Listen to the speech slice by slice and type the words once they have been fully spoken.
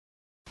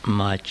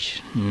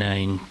March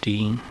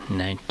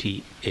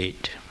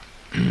 1998.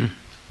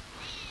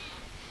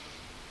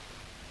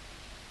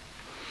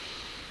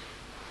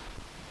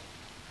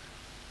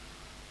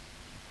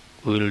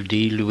 We'll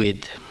deal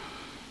with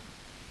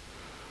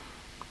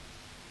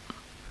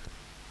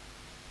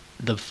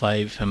the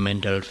 5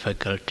 mental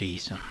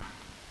faculties.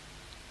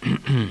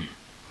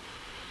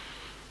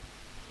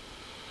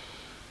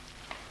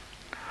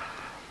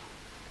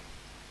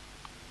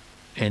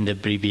 In the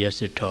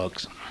previous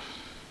talks,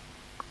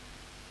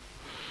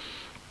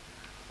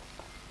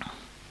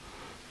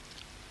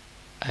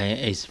 I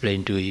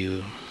explained to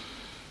you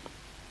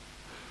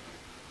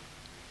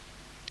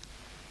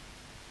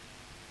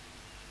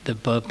the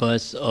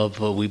purpose of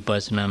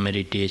Vipassana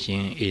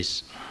meditation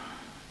is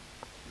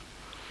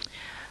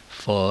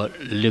for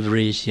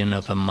liberation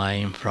of a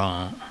mind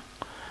from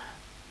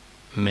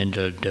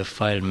mental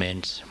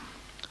defilements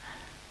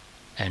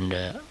and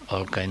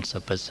all kinds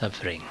of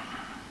suffering.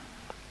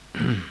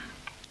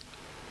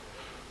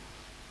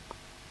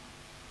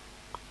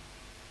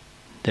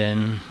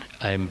 Then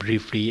I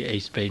briefly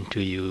explain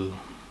to you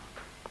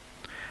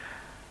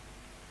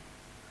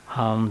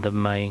how the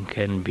mind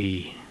can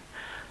be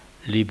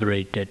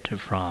liberated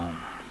from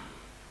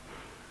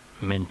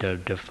mental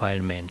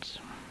defilements.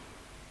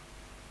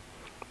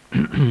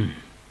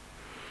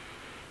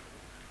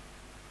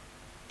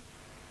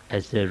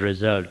 As a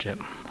result,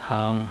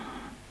 how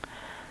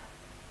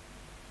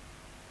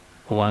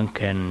one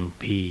can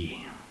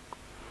be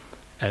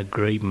a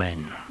great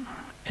man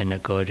in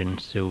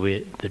accordance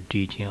with the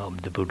teaching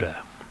of the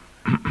Buddha.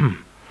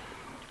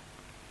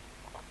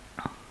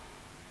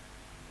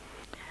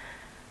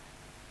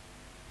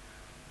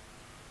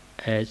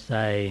 As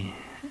I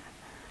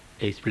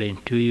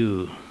explained to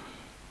you,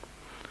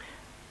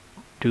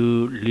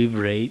 to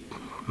liberate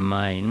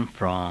mind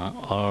from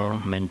all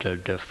mental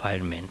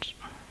defilements,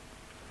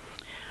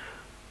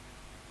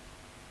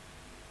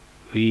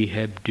 we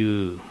have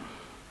to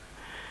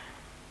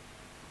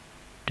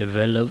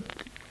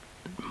develop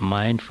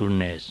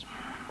mindfulness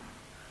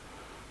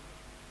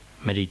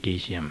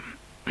meditation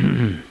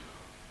in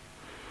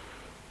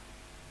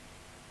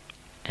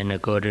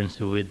accordance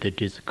with the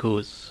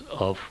discourse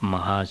of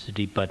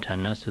Mahasi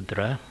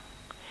Sayadaw,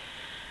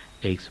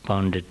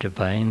 expounded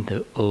by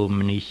the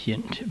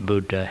omniscient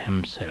Buddha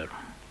himself.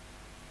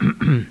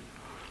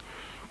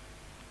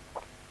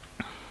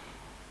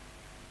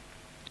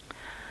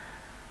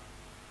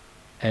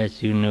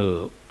 As you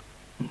know,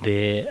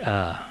 there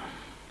are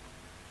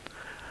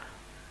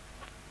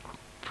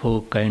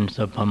 4 kinds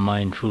of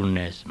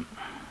mindfulness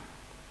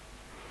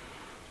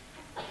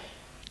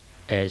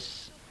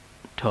as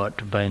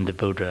taught by the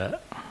Buddha.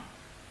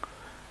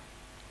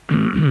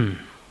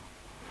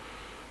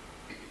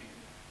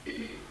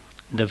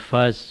 The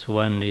first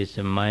one is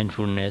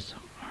mindfulness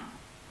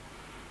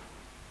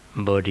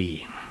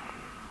body.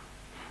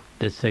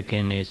 The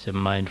second is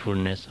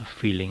mindfulness of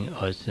feeling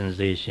or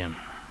sensation.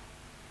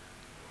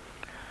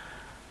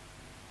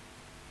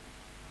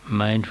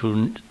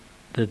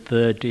 The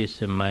third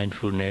is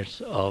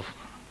mindfulness of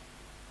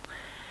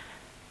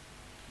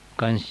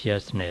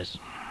consciousness.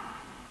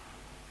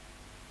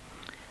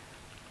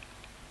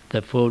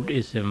 The fourth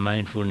is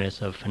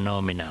mindfulness of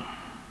phenomena.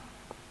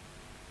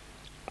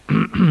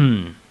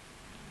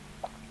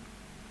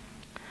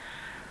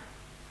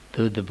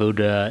 So the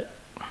Buddha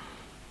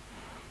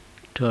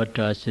taught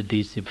us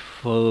these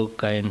 4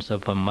 kinds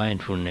of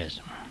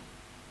mindfulness.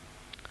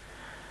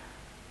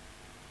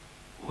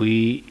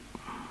 We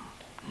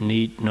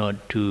need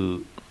not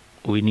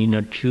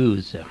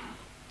choose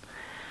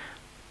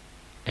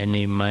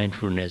any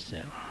mindfulness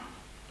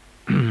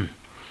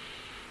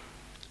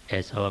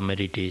as our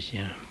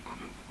meditation,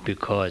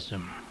 because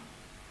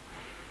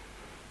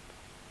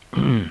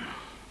the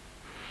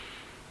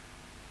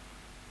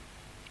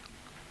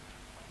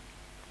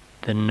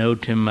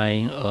noting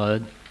mind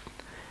or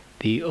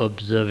the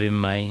observing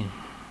mind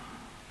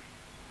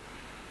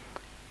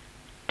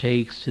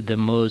takes the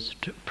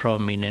most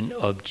prominent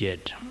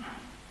object.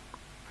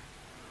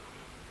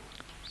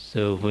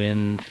 So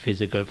when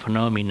physical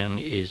phenomenon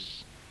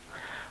is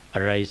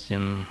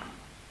arising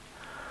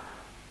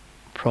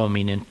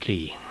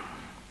prominently,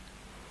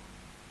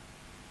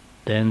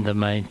 then the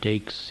mind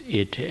takes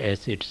it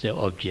as its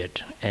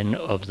object and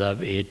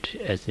observes it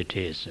as it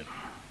is.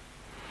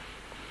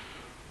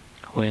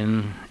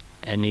 When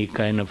any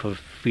kind of a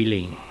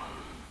feeling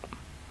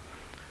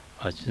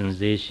or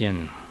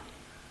sensation,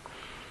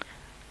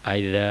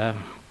 either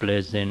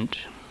pleasant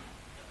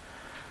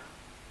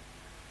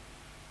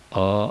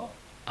or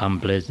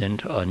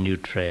unpleasant or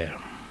neutral,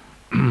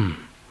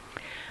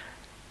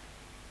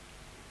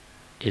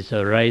 is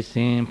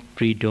arising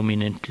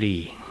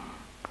predominantly,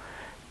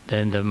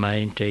 then the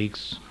mind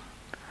takes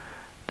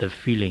the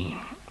feeling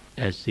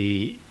as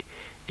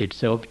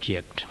its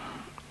object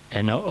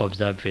and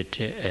observe it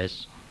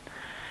as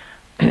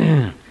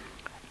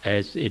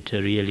as it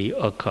really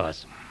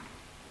occurs.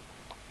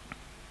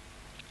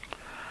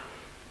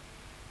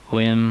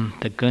 When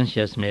the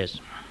consciousness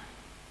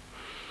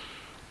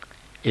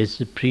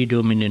is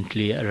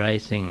predominantly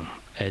arising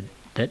at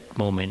that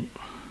moment,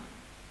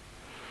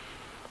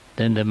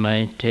 Then the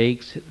mind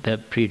takes the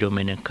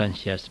predominant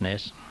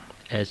consciousness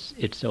as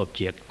its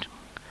object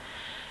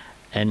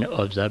and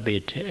observe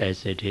it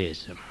as it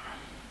is.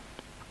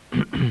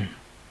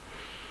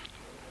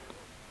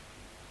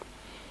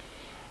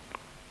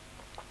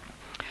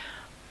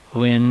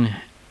 When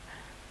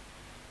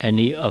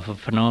any of a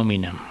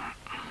phenomenon,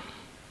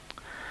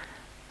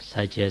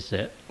 such as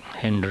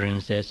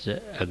hindrances,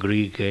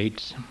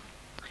 aggregates,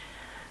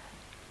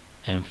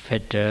 and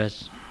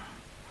fetters,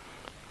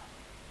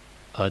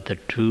 or the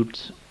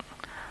truths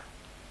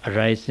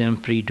arising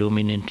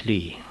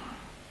predominantly,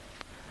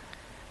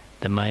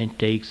 the mind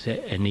takes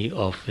any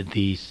of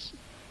these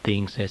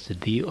things as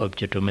the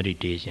object of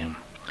meditation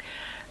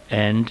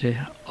and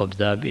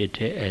observe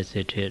it as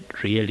it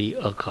really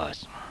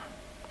occurs.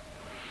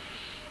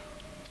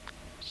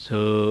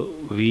 So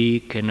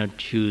we cannot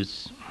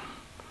choose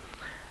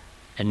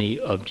any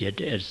object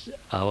as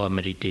our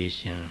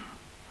meditation.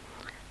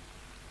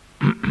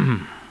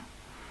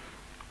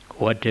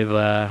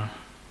 Whatever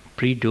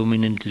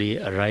predominantly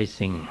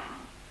arises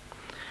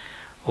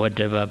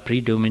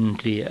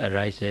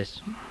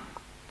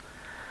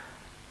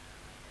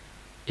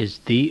is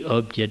the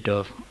object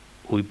of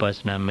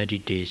Vipassana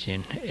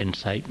meditation,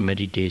 insight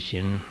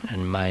meditation,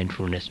 and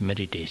mindfulness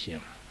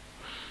meditation.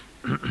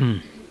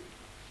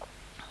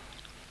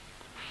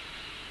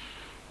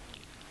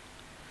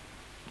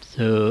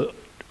 So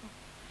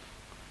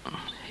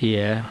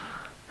here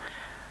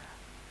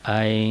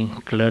I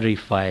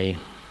clarify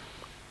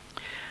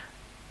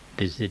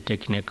this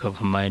technique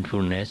of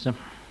mindfulness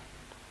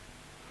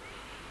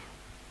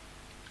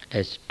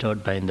as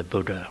taught by the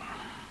Buddha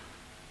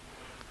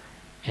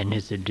in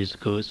his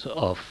discourse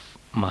of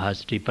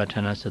Mahasi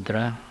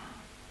Sayadaw,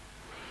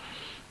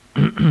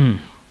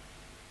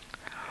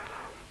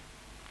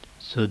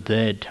 so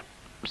that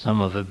some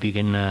of the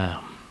beginner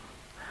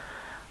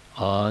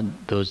or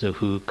those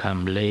who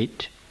come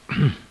late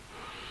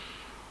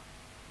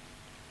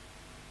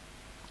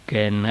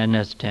can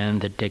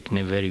understand the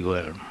technique very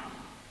well.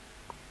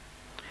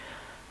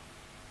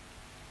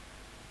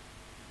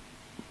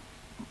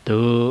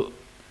 Though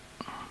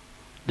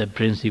the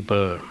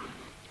principle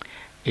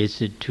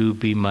is to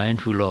be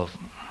mindful of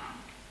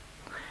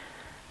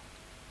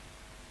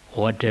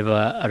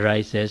whatever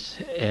arises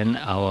in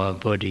our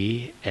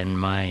body and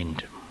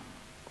mind,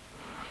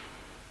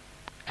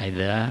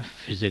 either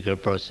physical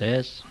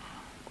process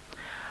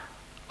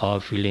or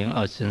feeling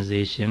or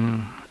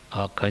sensation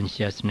or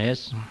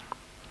consciousness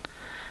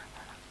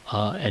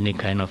or any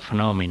kind of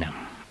phenomena.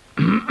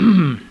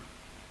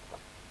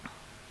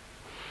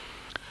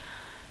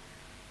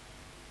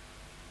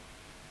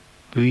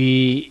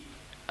 We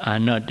are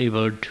not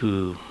able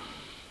to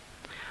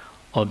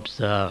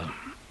observe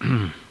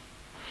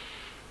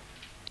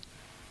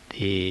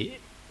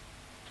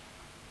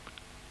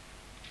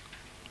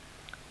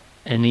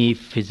any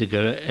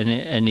physical,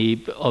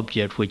 any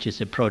object which is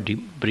a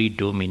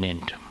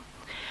predominant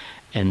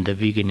in the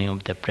beginning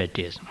of the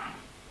practice.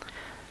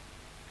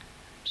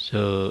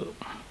 So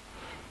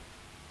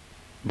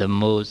the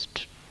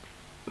most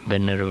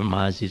Venerable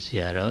Mahasi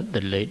Sayadaw, the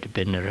late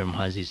Venerable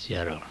Mahasi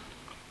Sayadaw,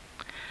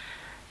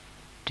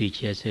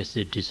 teaches as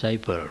a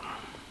disciple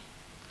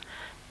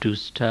to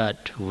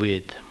start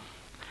with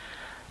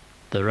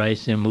the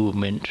rising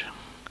movement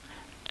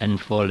and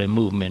falling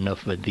movement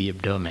of the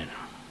abdomen,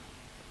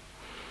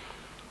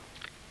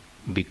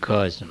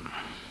 because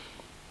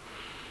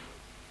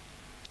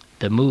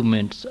the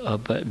movements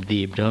of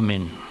the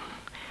abdomen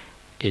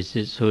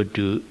is so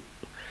to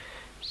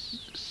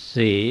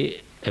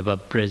say ever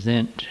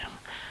present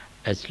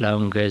as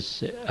long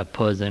as a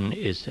person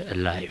is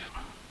alive.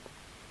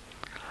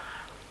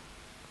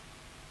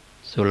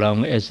 So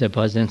long as a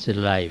person is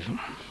alive,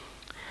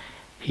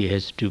 he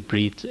has to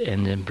breathe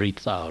in and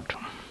breathe out.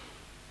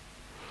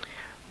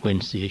 When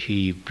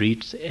he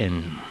breathes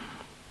in,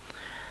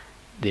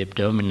 the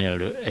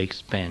abdominal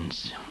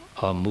expands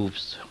or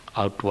moves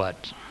outward.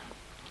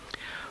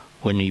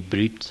 When he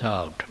breathes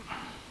out,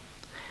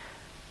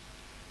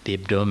 the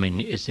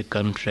abdomen is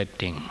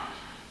contracting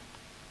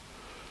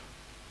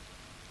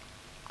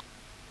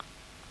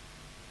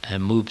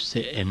and moves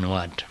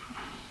inward.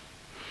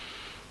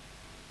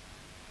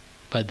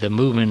 But the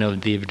movement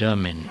of the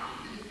abdomen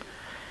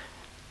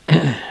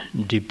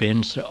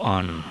depends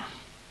on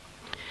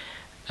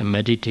a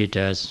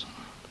meditator's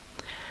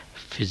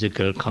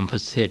physical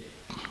composite.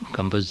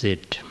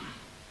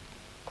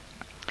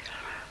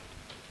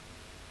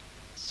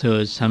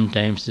 So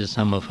sometimes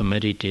some of a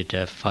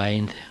meditator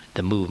find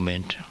the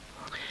movement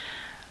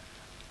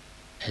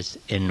as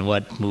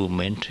inward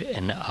movement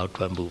and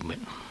outward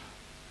movement.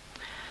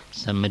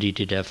 Some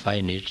meditator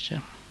find it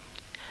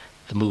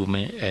the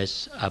movement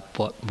as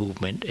upward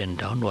movement and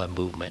downward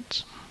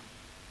movements.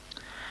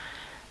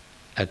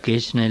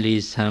 Occasionally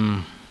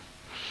some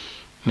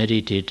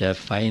meditator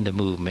find the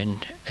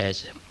movement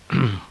as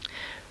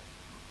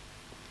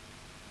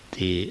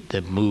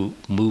the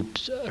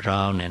moves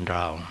round and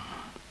round.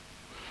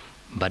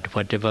 But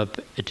whatever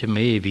it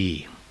may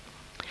be,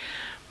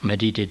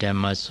 meditator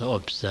must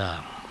observe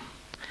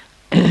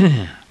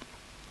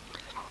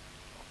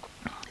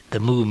the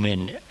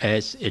movement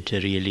as it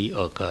really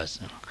occurs,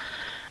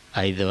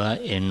 either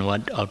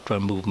inward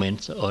outward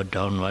movements or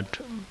downward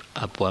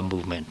upward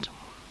movement.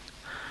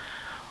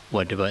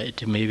 Whatever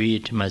it may be,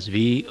 it must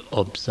be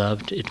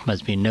observed, it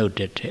must be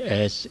noted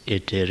as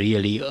it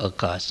really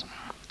occurs.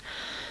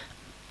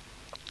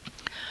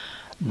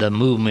 The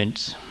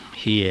movements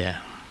here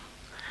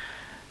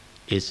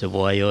is a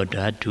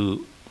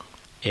Vayodhatu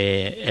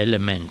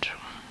element.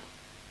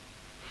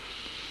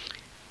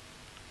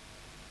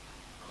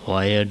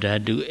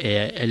 Vayodhatu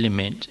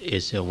element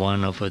is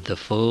one of the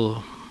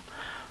four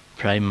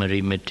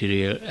primary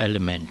material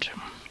elements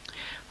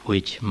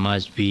which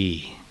must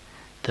be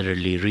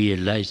thoroughly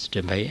realized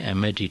by a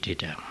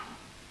meditator.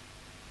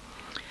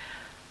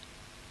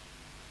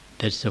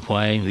 That's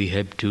why we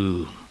have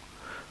to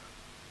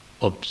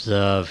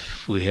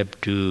observe, we have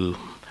to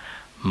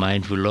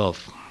mindful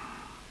of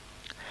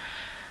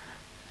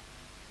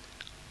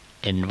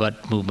inward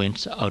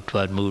movements,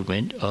 outward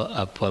movement, or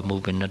upward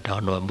movement or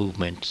downward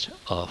movements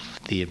of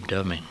the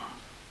abdomen.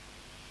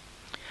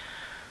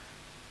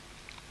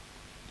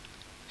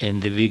 In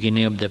the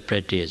beginning of the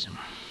practice,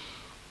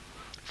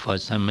 for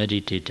some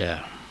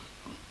meditator,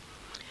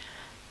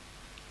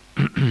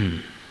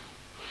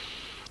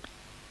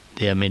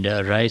 there may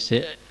arise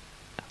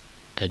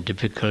a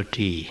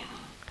difficulty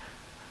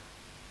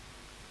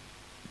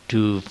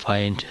to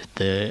find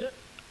the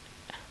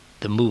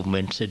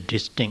movements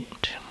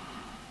distinct.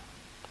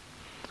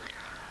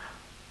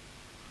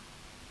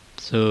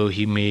 So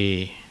he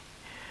may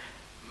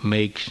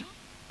make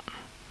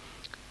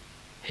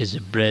his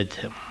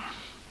breath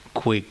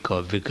quick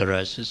or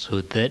vigorous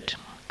so that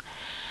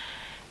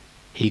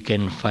he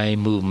can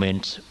find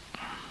movements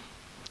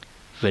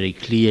very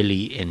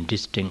clearly and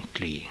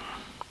distinctly.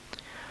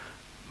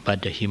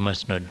 But he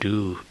must not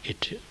do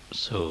it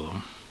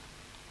so.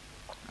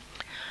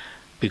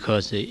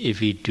 Because if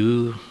he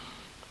do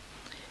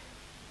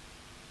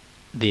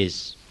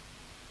this,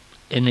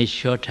 in a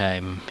short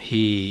time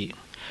he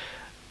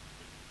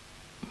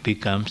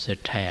becomes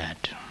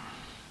tired.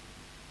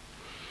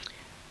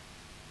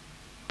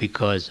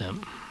 Because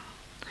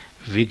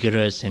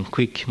vigorous and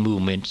quick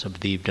movements of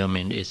the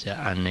abdomen is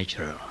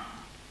unnatural.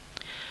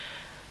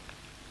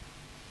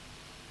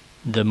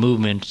 The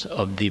movements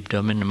of the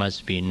abdomen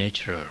must be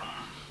natural.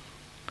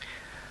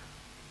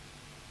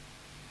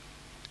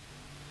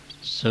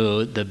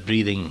 So the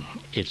breathing,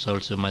 it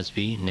also must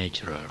be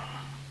natural.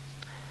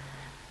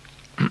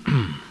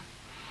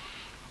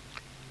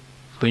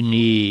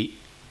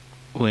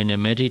 When a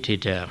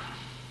meditator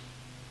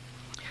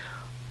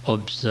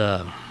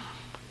observes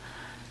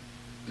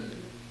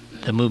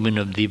the movement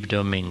of the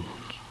abdomen,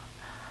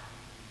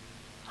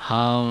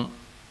 how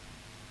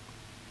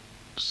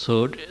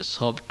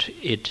soft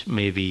it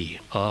may be,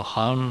 or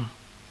how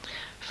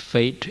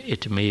faint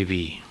it may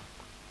be,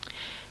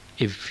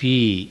 if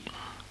we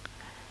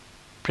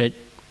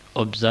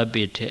observe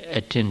it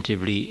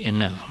attentively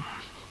enough,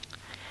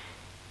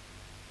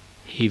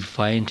 he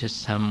finds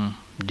some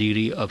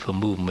degree of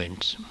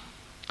movements.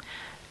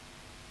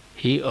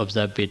 He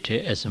observes it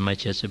as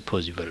much as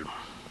possible.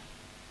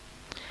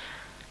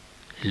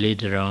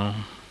 Later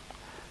on,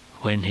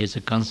 when his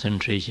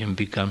concentration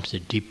becomes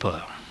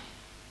deeper,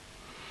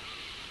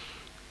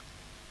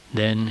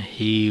 then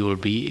he will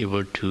be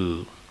able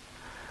to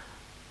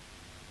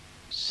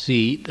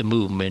see the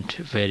movement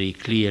very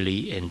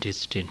clearly and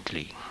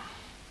distinctly.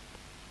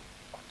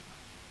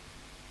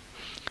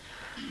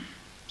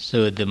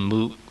 So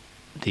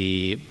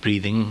the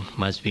breathing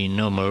must be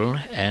normal,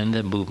 and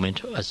the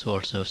movement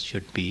also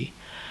should be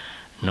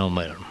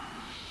normal.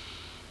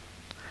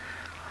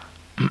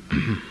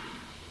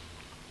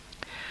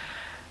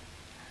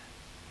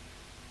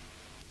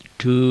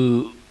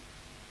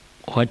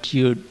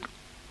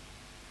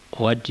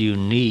 What you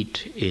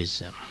need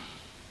is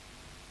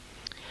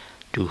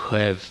to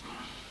have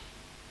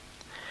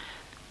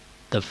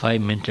the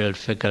five mental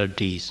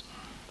faculties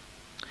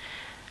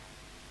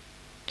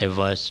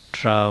ever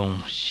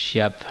strong,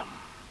 sharp,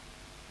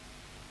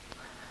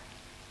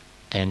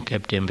 and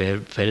kept in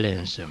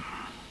balance.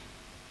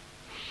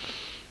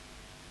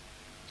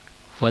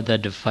 What are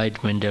the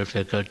five mental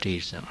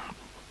faculties?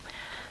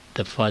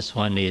 The first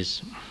one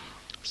is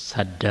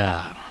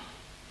Saddha,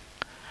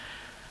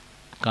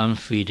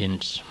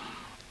 confidence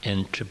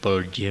in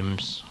triple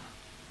gems,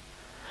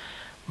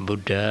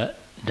 Buddha,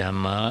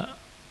 Dhamma,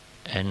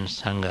 and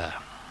Sangha.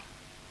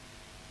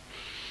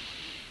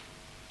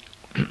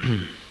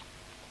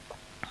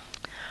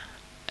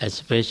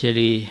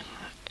 Especially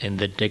in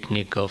the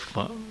technique of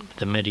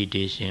the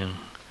meditation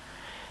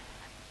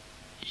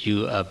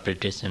you are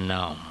practicing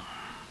now,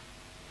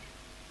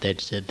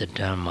 that's the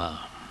Dhamma.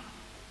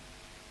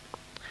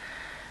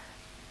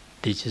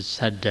 This is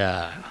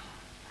Saddha.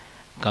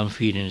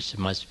 Confidence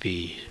must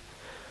be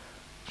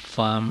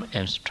firm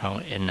and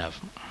strong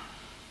enough.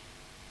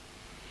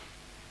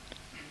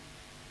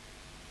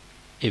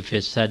 If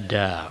a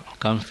Saddha,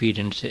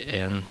 confidence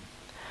in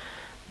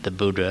the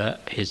Buddha,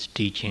 his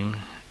teaching,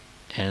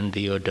 and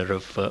the order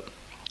of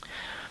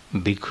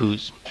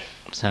bhikkhus,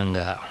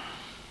 Sangha,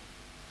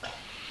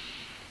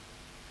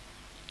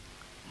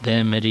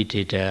 then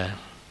meditator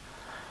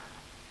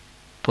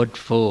put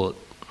forth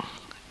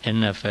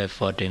enough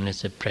effort in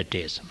his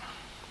practice.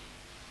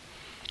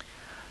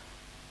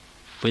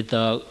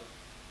 Without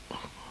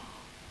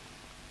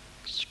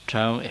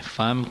strong,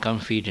 firm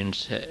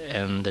confidence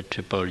in the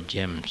triple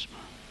gems,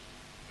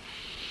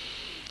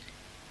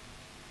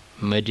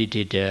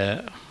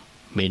 meditator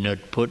may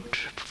not put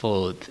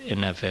forth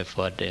enough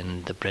effort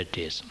in the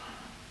practice.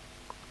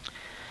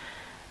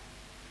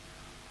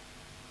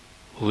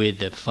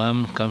 With a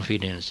firm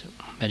confidence,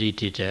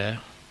 meditator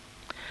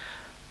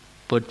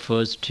put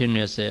forth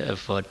strenuous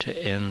effort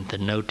in the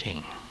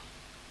noting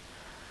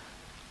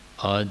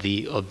or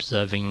the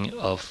observing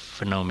of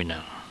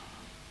phenomena.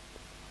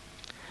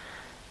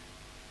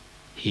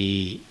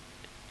 He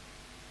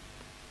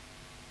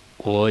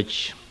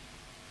watches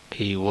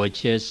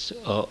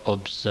or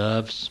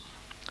observes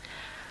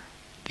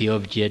the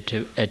object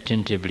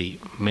attentively,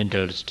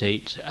 mental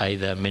states,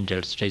 either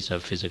mental states or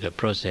physical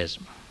process,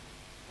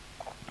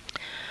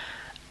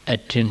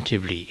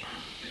 attentively.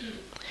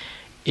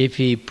 If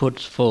he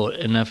puts forth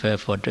enough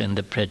effort in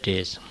the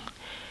practice,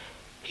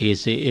 he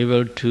is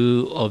able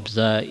to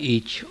observe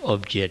each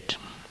object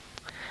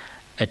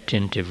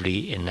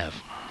attentively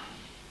enough.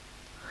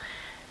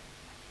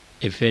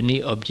 If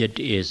any object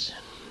is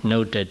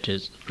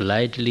noted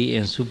lightly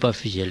and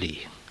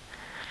superficially,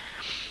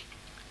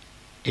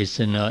 it's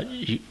not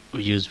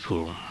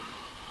useful.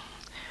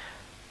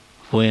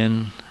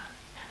 When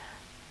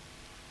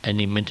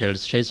any mental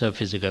state or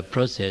physical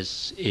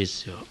process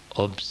is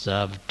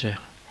observed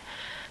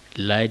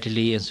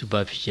lightly and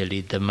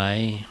superficially, the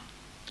mind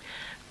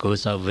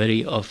goes out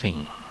very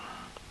often,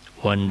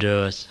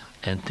 wanders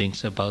and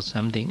thinks about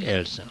something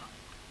else.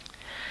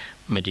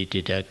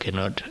 Meditator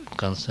cannot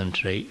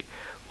concentrate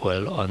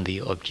well on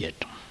the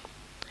object.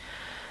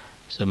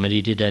 So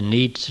meditator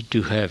needs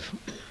to have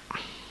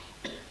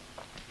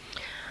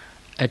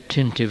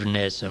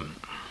attentiveness,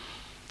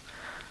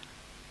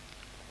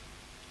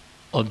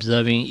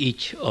 observing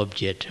each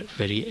object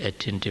very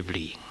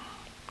attentively.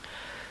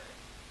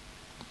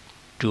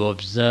 To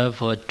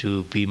observe or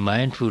to be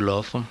mindful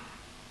of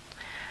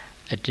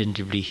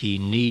attentively, he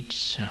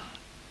needs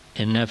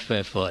enough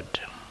effort.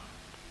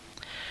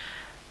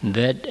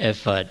 That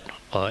effort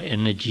or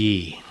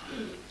energy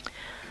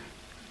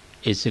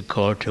is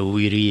called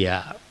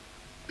viriya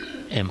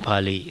in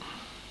Pali.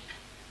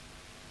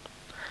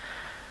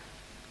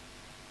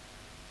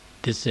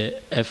 This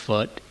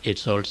effort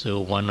is also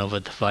one of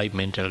the 5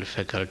 mental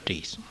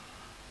faculties.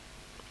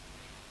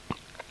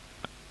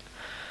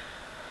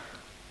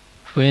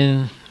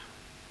 When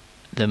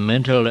the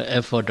mental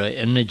effort or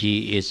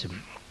energy is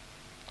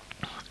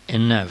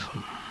enough,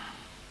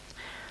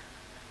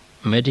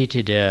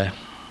 meditator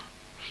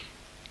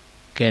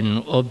can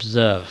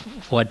observe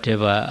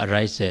whatever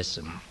arises,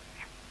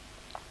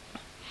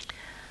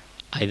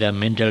 either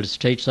mental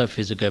states or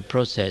physical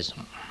process,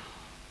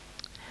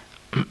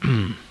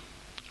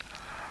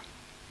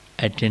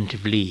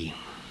 attentively.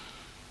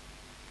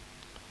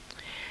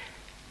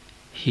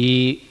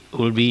 He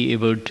will be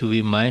able to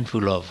be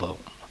mindful of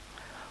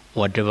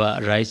whatever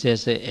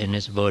arises in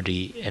his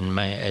body and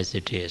mind as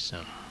it is.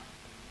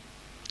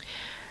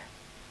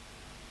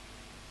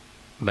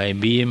 By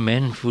being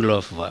mindful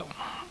of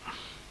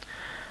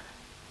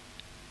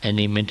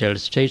any mental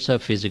states or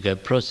physical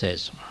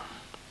process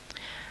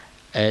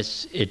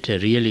as it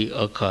really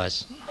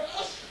occurs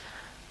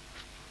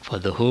for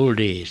the whole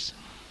days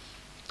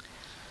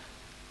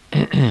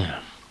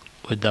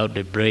without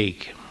a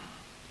break,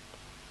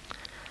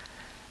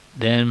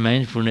 then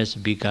mindfulness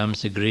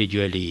becomes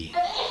gradually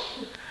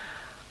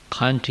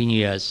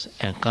continuous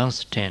and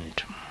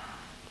constant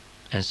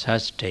and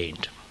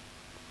sustained.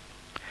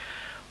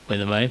 When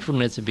the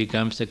mindfulness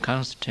becomes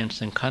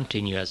constant and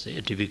continuous,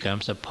 it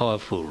becomes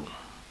powerful.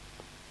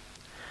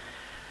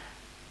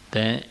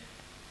 Then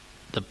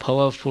the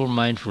powerful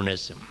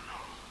mindfulness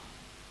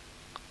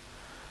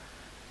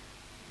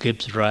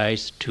gives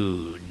rise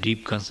to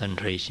deep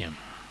concentration.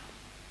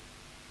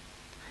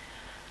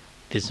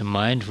 This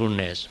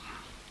mindfulness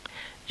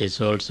is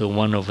also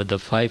one of the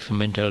 5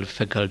 mental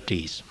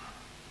faculties.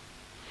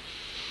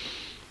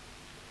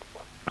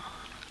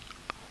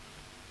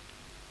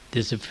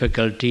 This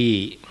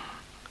faculty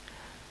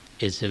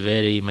is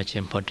very much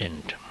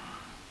important.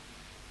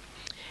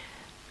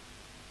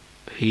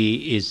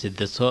 He is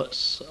the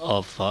source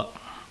of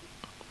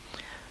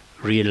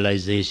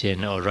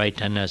realization or right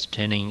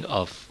understanding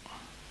of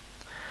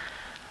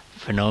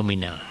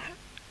phenomena.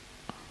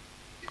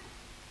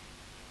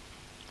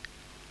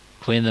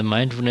 When the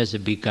mindfulness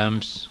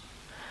becomes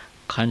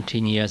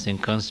continuous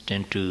and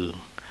constant to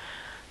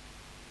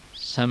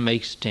some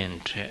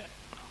extent,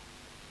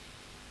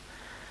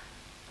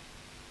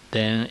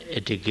 then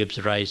it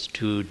gives rise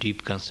to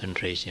deep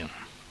concentration.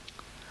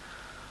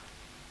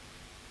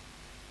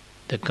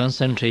 The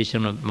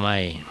concentration of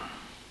mind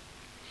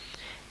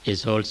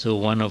is also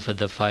one of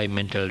the 5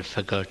 mental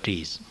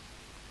faculties.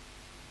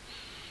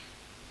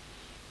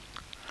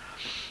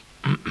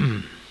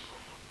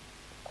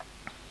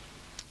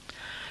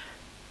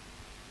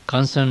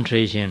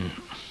 Concentration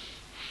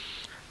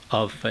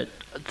of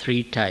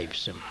three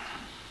types.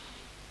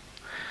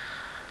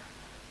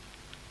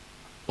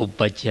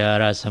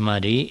 Upachara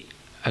Samadhi,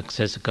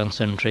 access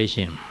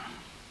concentration.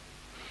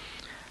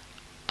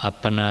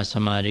 Appana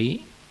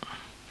Samadhi,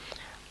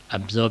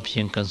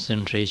 absorption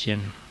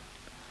concentration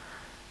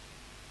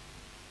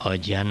or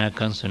jhana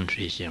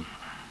concentration.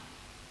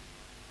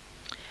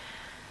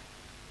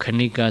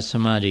 Khanika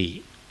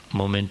Samadhi,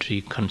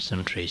 momentary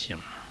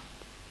concentration.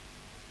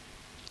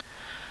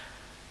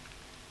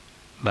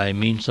 By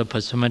means of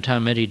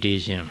samatha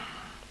meditation,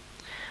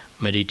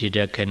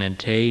 meditator can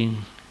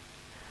attain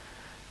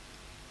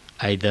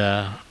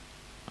either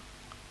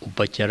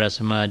upachara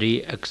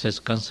samadhi, access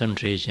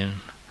concentration,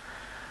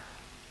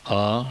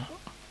 or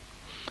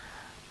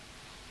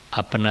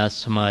appana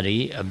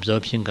samadhi,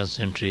 absorption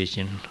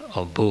concentration,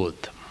 or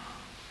both.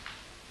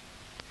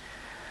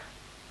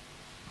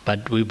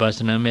 But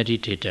Vipassana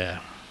meditator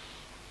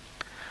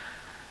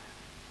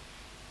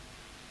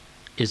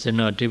is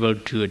not able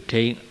to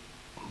attain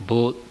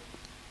both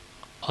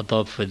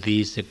of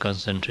these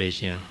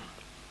concentration,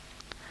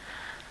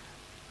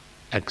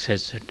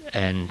 access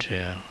and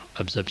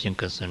absorption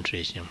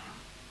concentration.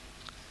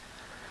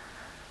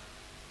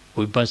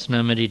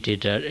 Vipassana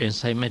meditator,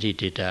 insight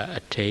meditator,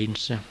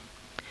 attains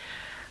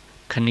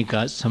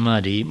Khanika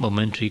Samadhi,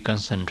 momentary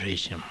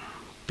concentration,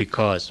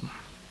 because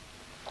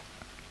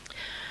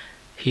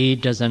he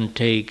doesn't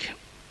take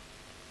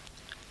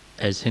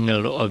a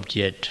single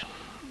object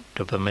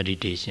of a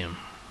meditation.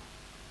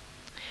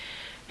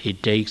 He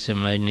takes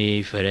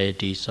many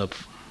varieties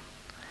of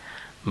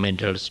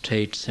mental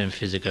states and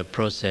physical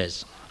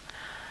process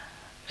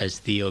as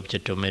the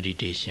object of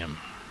meditation.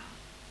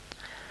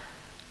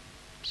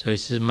 So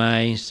his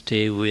mind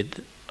stays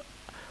with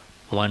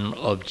one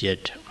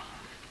object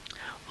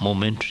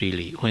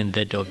momentarily. When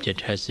that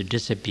object has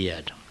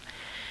disappeared,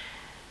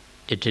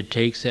 it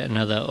takes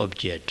another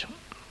object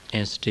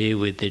and stays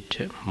with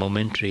it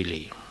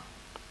momentarily.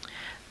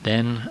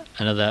 Then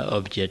another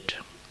object,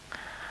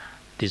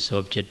 this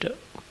object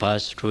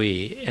passed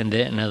away, and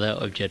then another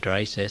object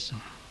rises.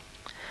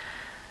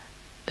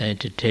 Then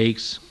it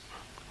takes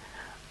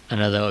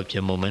another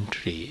object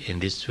momentarily. In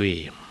this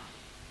way,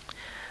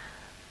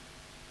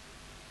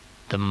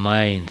 the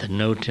mind, the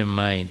noting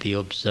mind, the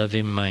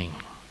observing mind,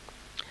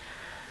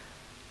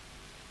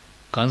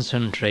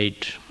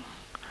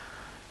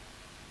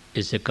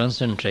 is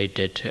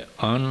concentrated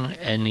on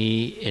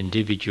any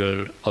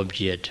individual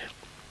object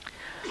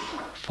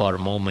for a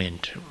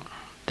moment.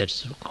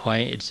 That's why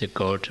it's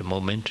called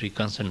momentary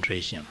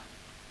concentration,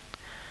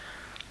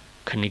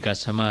 Khanika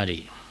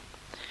Samadhi.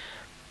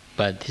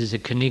 But this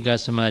Khanika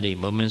Samadhi,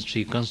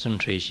 momentary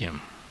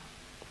concentration,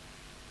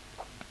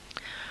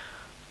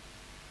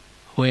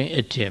 when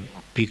it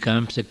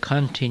becomes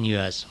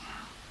continuous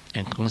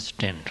and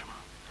constant,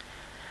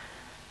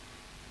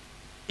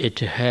 it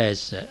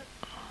has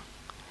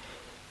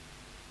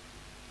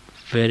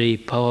very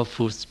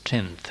powerful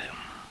strength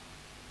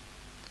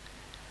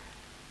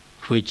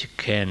which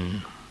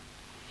can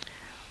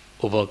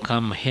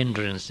overcome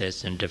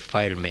hindrances and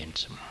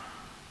defilements.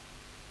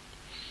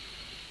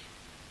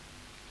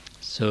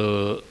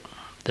 So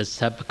the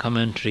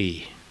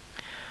sub-commentary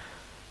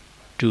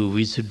to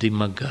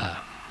Visuddhimagga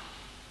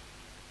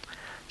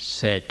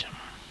said,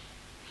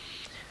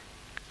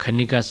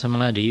 Khanika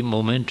Samadhi,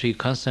 momentary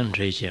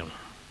concentration,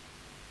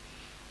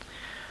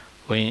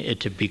 when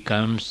it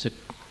becomes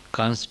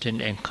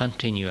constant and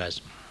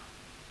continuous,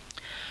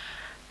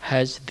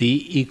 has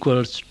the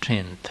equal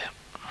strength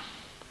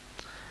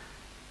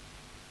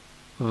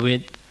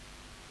with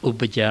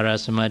upachara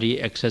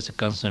samadhi, access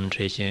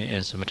concentration,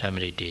 and samatha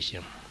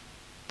meditation.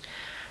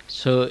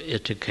 So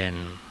it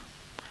can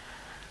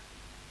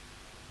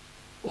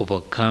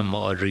overcome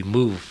or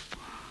remove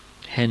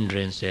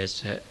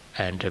hindrances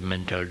and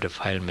mental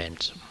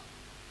defilements.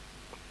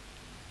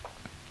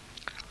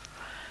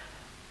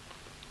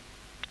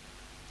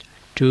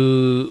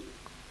 To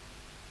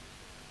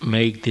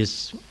make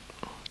this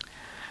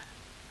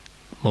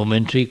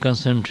momentary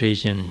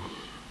concentration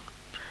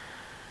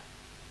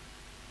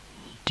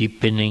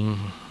deepening,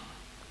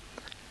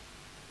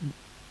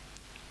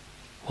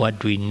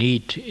 what we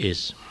need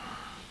is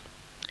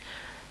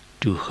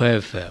to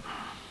have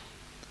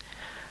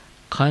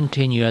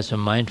continuous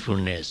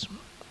mindfulness,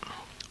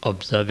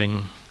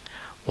 observing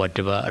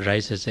whatever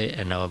arises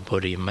in our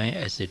body, mind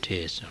as it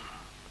is.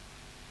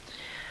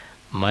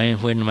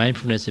 When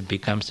mindfulness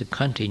becomes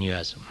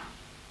continuous,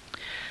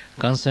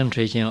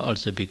 concentration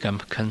also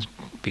becomes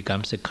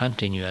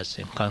continuous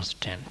and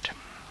constant.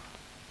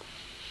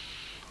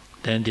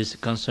 Then this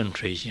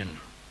concentration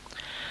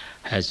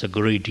has a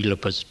great deal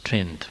of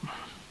strength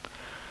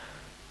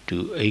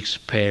to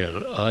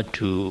expel or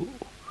to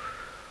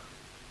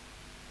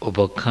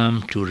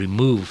overcome, to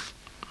remove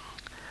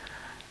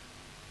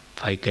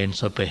five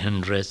kinds of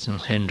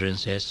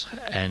hindrances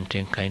and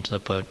 10 kinds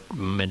of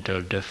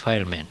mental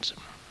defilements.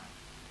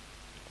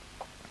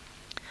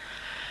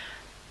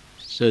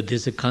 So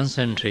this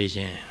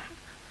concentration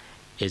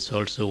is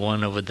also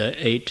one of the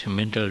 8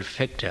 mental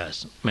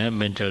factors,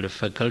 mental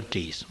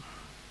faculties.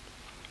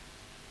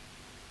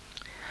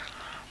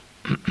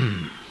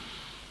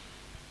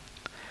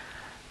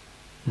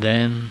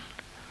 Then,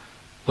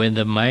 when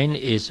the mind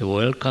is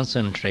well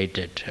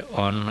concentrated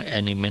on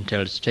any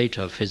mental state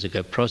or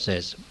physical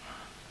process,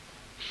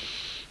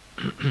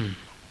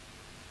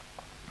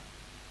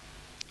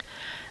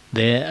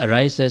 there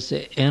arises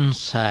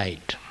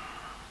insight,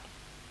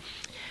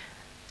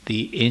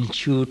 the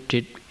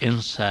intuitive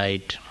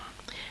insight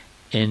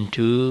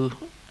into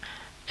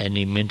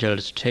any mental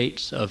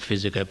states or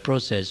physical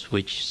process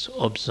which is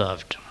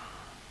observed,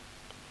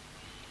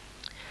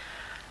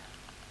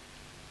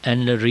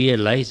 and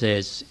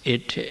realizes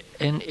it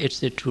in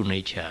its true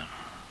nature.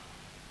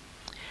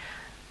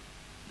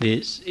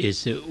 This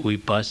is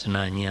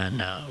Vipassana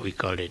jnana, we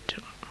call it,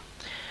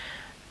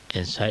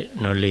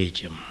 insight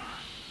knowledge.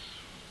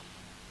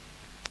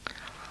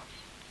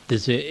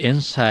 This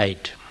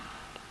insight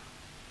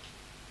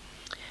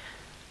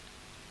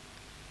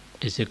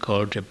is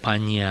called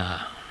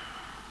panya,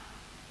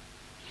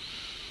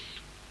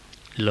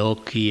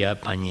 lokiya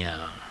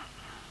panya.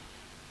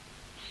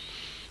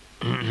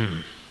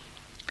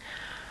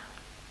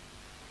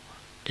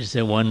 It's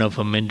one of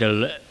a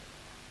mental,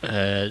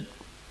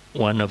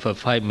 one of the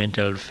 5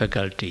 mental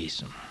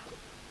faculties,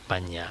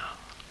 panya.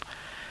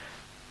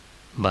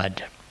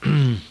 But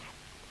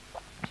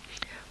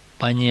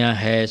panya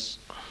has,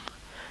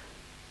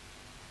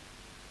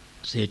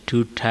 say,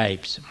 2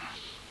 types.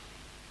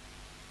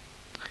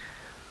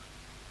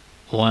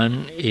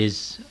 One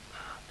is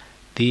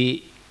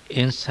the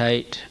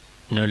insight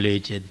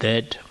knowledge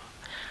that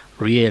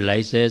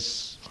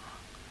realizes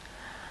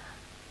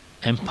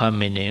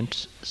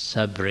impermanent,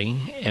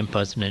 suffering,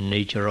 impersonal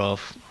nature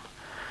of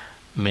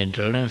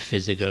mental and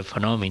physical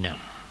phenomena.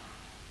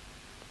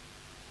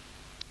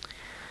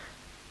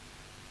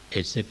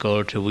 It's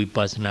called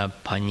Vipassana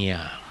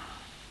Panya.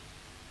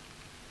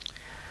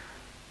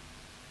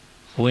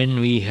 When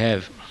we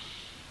have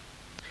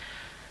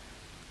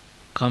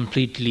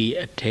completely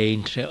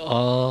attained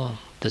all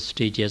the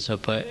stages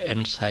of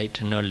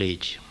insight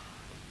knowledge,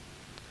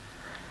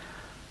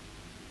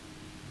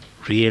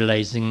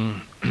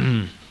 realizing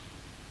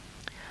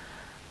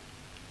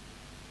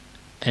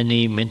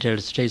any mental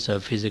states or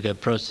physical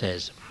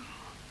process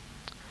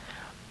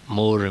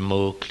more and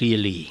more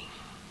clearly,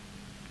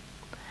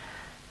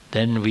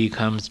 then we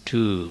come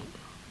to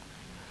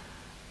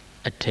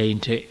attain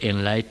to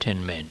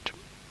enlightenment,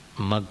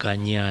 magga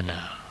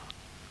jnana,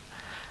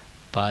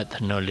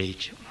 path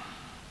knowledge,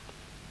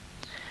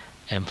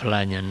 and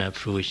phala jnana,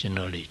 fruition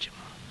knowledge.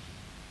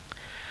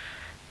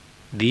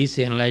 These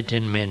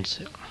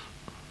enlightenments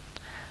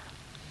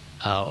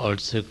are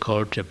also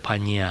called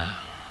panya,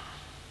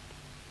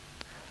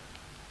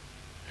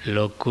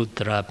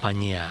 lokuttara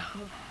panya.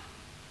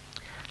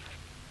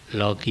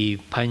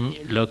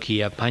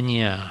 Lokiya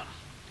panya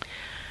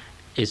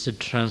is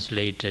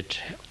translated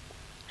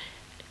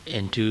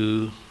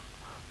into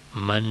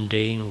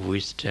mundane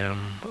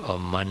wisdom or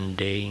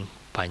mundane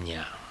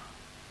panya.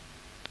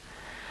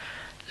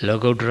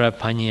 Lokuttara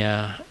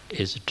panya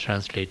is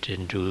translated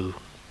into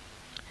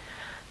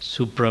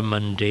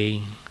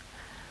supramundane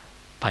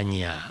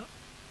panya,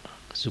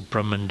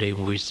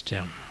 supramundane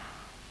wisdom.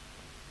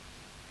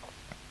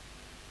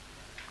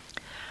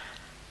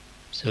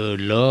 So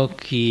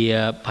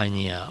lokiya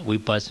panya,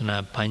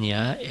 vipassana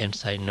panya,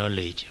 insight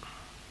knowledge,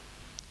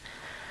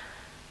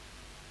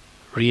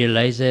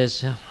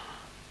 realizes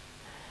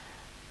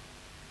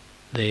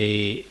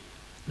the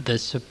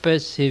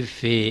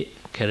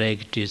specific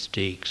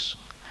characteristics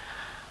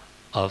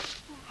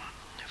of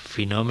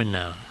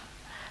phenomena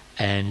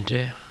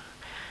and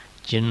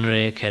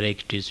general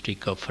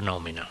characteristic of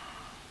phenomena.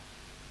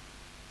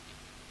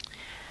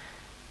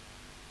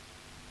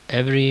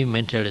 Every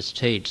mental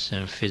state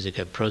and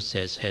physical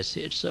process has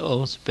its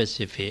own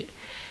specific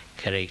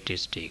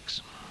characteristics.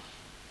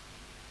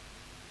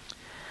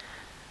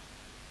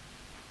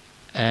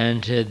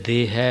 And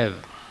they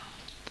have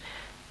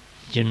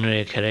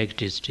general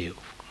characteristics.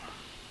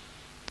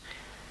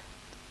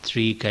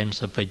 3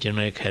 kinds of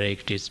general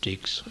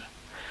characteristics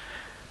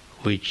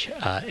which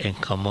are in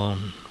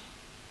common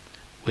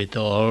with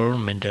all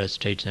mental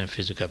states and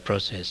physical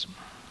process.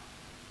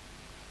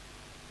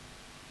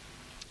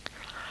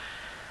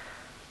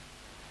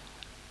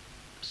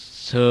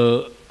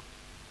 So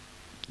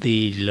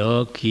the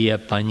lokiya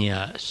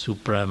panya,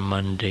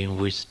 supramundane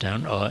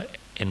wisdom or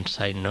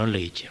insight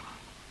knowledge,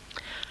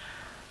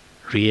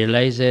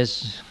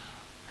 realizes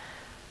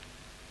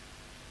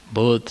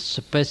both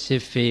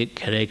specific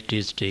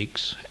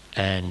characteristics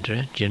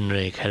and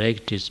general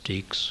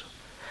characteristics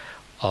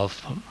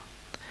of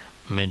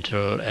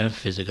mental and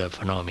physical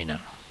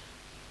phenomena.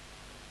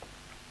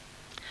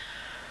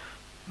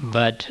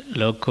 But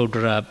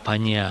lokuttara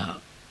panya,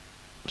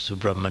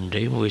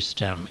 supramundane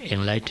wisdom,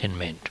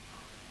 enlightenment,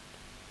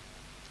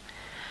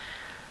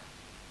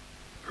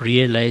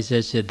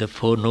 realizes the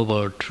 4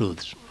 noble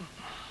truths.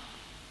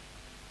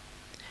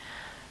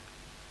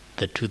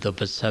 The truth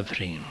of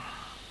suffering,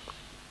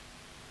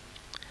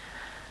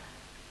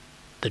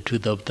 the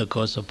truth of the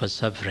cause of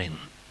suffering,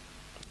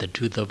 the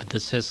truth of the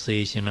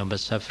cessation of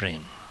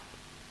suffering,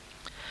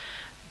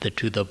 the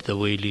truth of the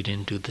way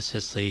leading to the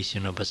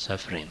cessation of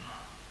suffering.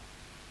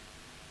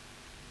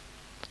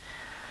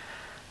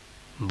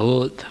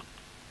 Both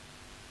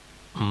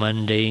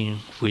mundane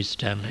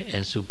wisdom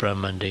and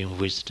supramundane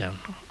wisdom,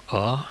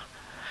 or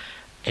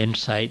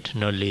insight,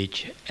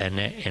 knowledge, and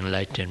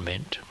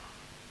enlightenment,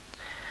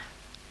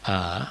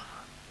 are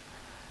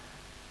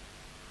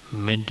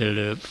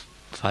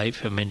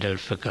five mental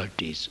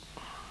faculties.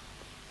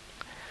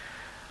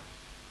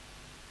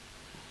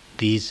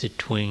 These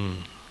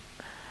twin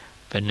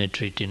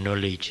penetrating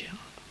knowledge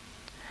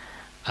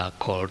are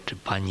called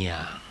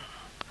panya,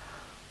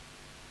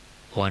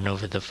 one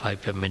of the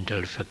five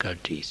mental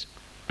faculties.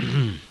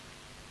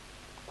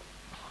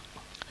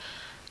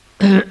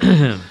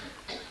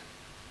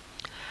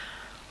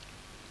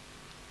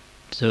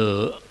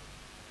 So,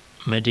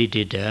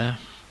 meditator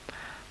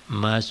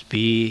must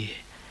be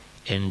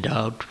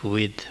endowed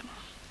with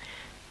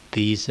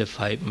these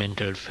five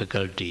mental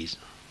faculties.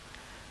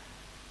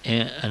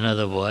 In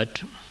other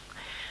words,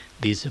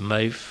 these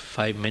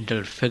five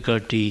mental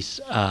faculties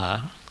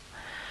are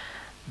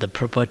the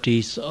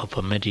properties of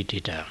a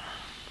meditator.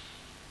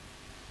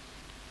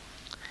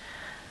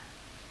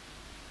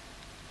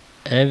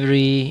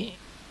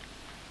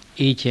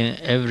 Each and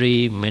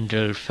every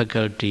mental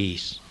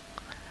faculties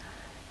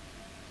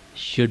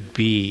should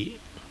be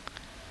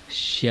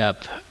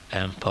sharp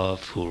and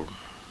powerful.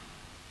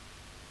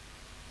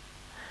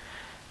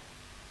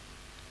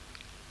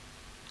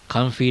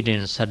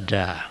 Confidence,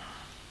 saddha,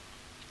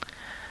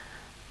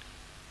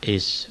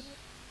 is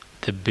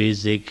the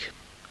basic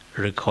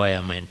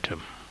requirement.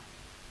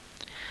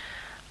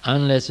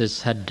 Unless a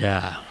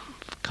saddha,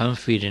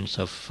 confidence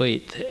of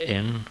faith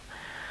in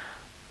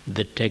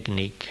the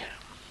technique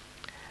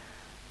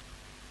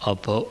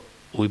of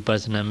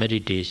Vipassana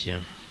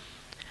meditation,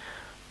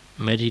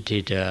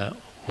 meditator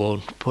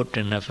won't put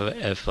enough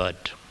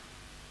effort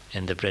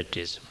in the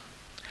practice.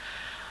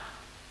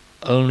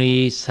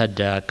 Only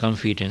saddha,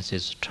 confidence,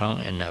 is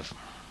strong enough.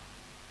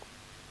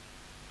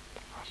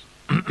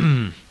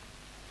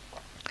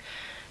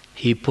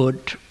 He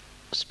put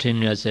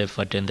strenuous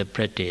effort in the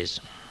practice.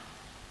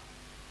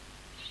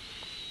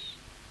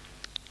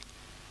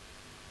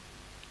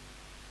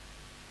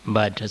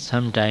 But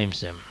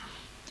sometimes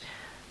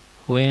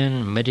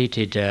when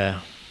meditator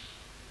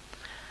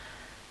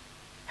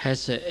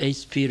has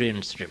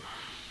experienced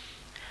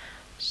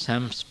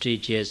some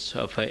stages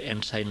of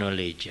insight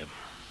knowledge,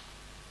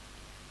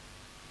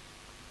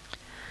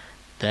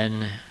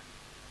 then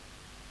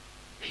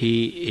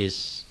he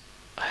is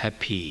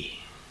happy.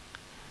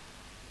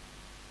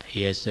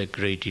 He has a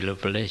great deal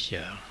of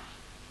pleasure.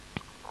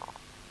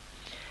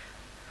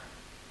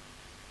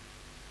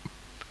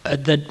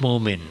 At that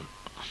moment,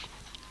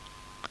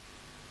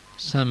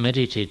 some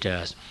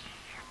meditators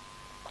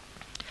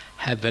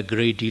have a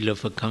great deal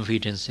of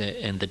confidence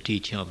in the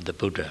teaching of the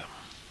Buddha.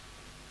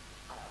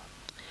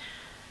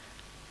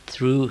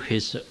 Through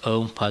his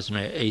own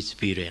personal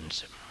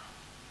experience,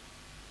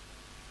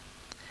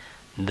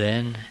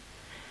 then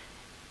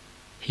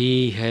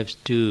he has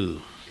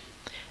to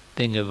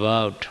think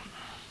about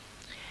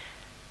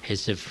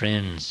his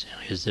friends,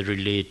 his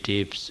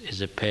relatives,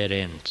 his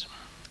parents,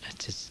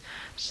 his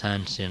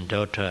sons and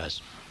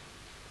daughters.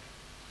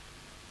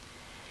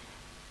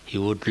 He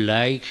would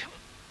like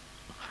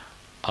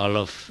all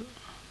of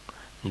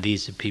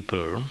these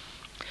people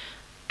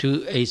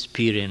to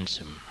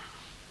experience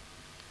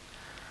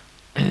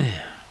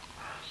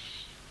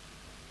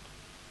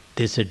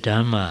this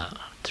Dhamma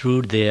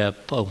through their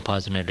own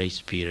personal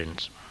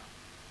experience.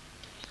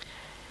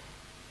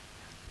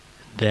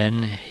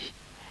 Then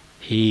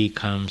he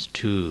comes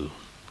to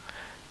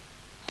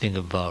think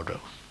about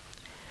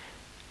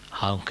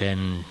how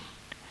can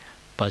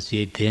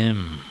persuade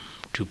them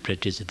to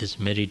practice this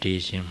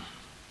meditation.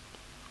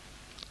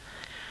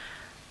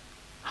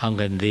 How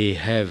can they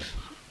have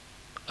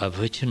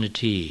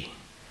opportunity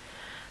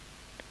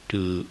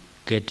to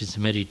get this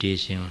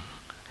meditation,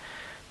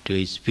 to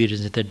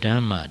experience the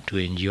Dhamma, to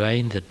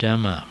enjoy the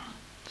Dhamma.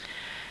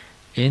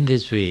 In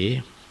this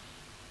way,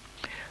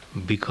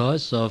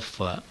 because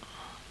of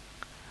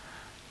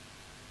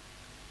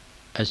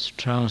a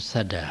strong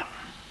saddha,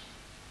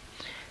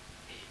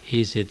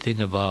 he is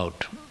thinking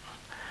about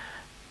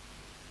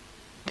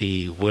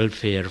the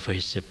welfare of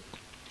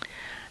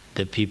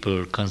the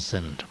people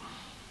concerned.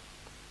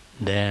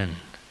 Then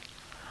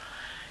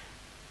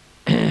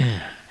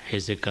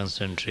his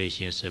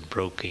concentration is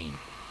broken.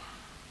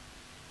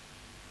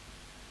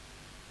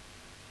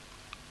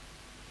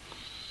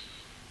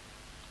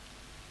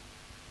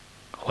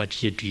 What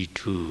should he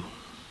do?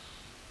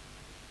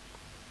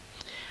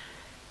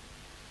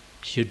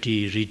 Should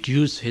he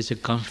reduce his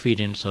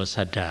confidence or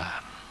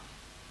saddha?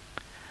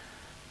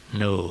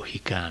 No, he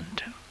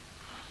can't.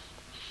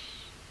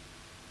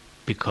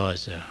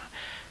 Because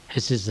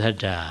his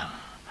saddha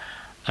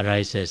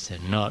arises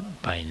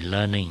not by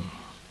learning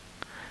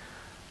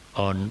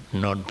or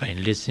not by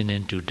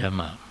listening to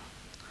Dhamma,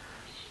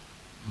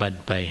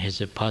 but by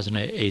his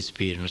personal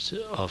experience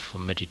of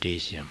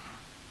meditation.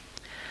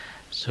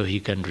 So he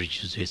can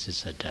reduce his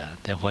saddha.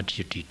 Then what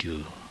should he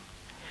do?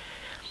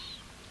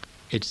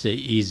 It's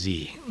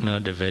easy,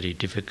 not very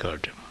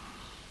difficult.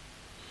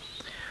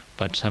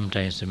 But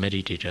sometimes the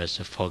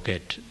meditators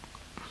forget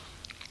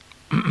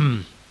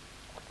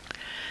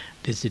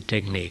this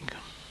technique.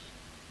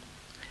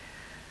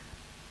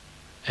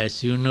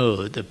 As you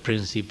know, the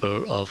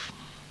principle of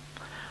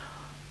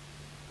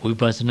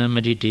Vipassana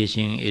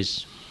meditation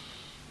is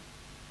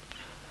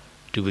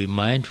to be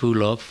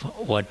mindful of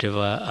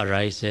whatever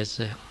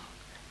arises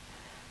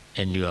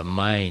in your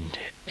mind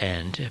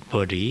and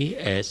body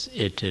as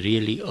it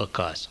really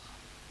occurs.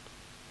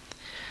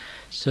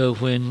 So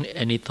when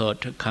any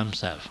thought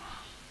comes up,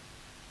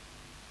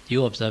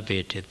 you observe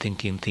it,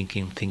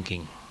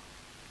 thinking.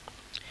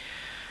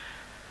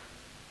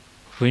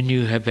 When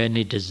you have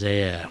any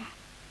desire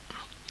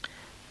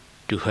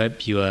to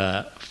help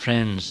your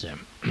friends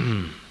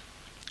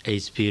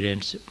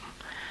experience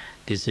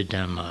this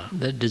Dhamma,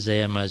 the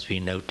desire must be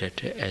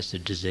noted as a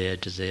desire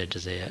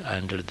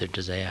until the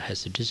desire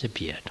has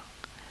disappeared.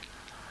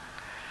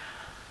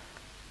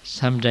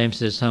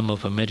 Sometimes some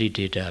of a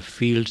meditator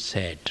feel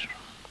sad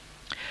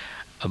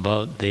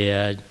about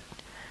their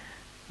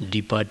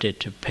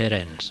departed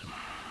parents.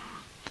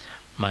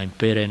 My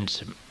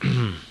parents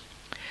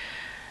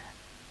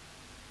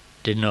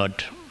did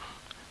not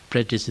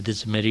practice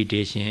this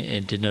meditation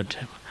and did not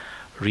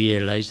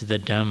realize the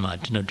Dhamma,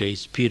 did not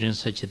experience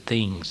such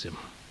things.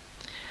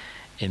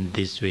 In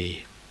this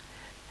way,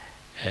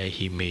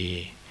 he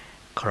may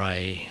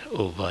cry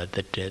over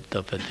the death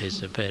of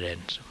his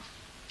parents.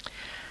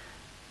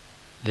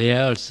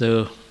 There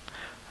also,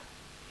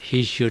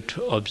 he should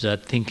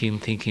observe thinking.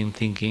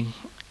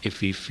 If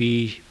he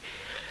feel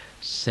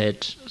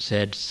sad,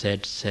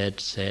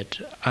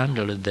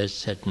 until the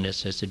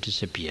sadness has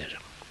disappeared.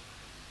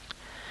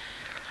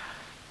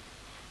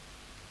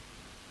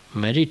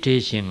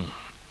 Meditation,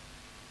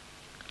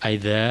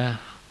 either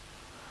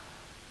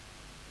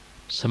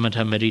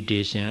samatha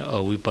meditation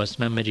or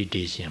vipassana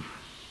meditation,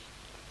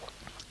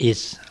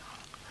 is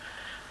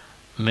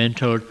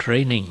mental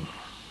training,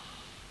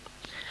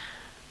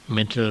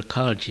 mental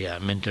culture,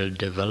 mental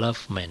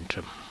development,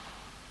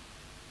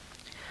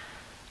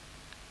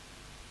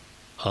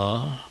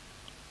 or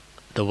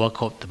the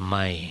work of the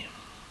mind.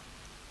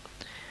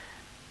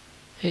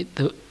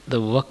 The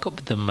work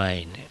of the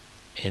mind,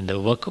 and the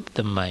work of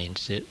the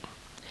mind,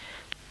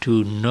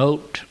 to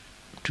note,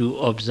 to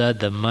observe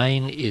the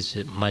mind is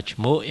much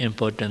more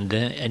important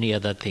than any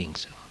other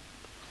things.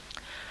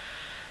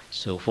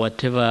 So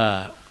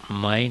whatever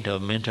mind or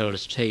mental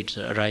state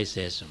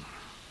arises,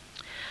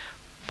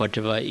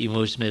 whatever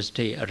emotional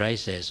state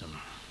arises,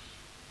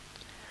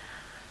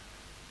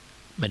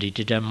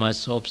 meditator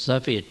must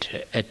observe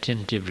it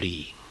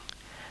attentively,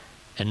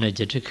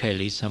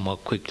 energetically,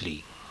 somewhat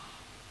quickly.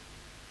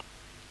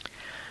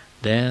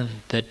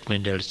 Then that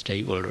mental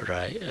state will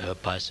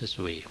pass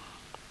away.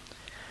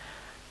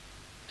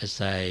 As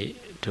I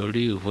told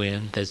you,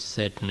 when the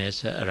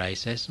sadness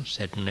arises,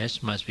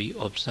 sadness must be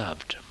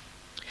observed.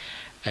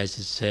 As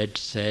sad.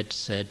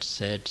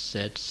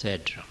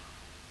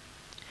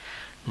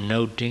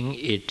 Noting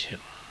it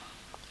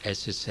as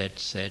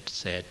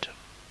sad.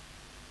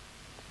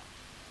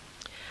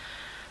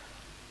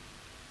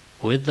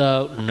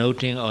 Without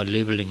noting or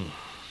labeling,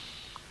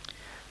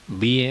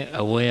 being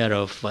aware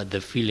of the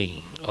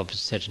feeling of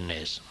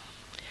sadness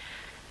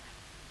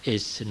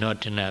is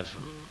not enough,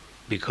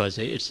 because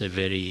it's a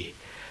very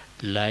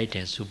light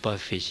and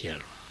superficial.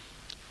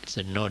 It's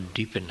not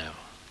deep enough.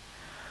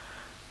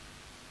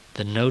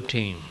 The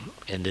noting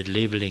and the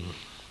labeling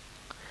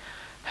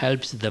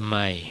helps the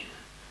mind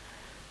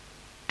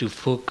to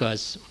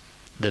focus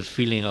the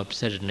feeling of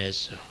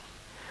sadness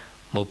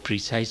more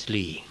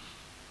precisely.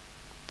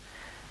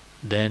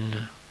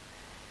 Then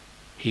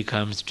he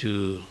comes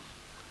to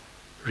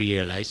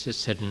realize that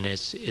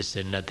sadness is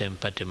nothing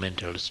but a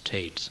mental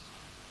state.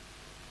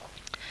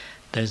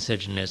 Then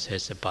sadness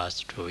has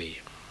passed away.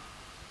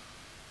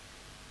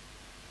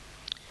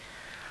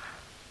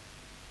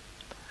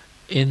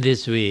 In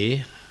this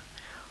way,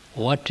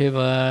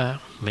 whatever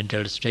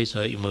mental states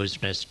or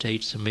emotional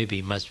states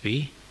maybe must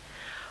be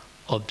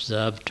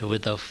observed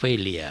without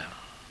failure.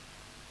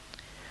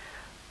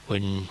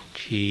 When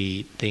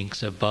he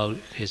thinks about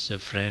his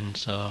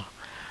friends or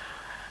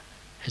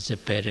his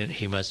parent,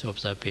 he must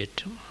observe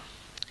it.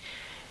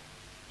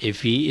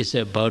 If he is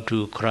about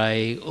to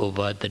cry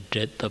over the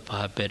death of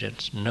her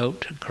parents,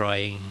 note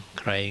crying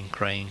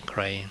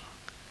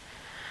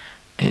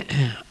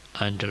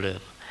until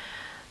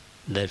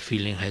the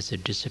feeling has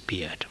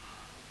disappeared.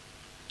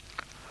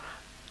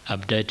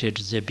 After it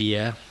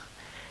disappears,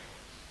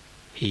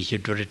 he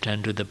should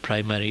return to the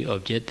primary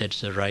object,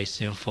 that's the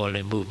rising and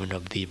falling movement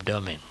of the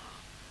abdomen.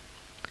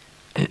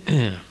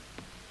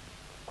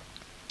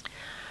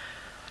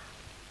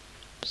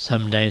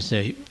 Sometimes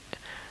the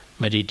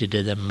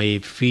meditator may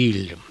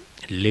feel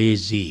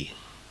lazy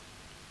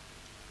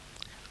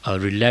or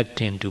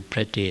reluctant to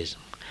practice.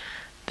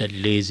 That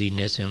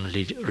laziness and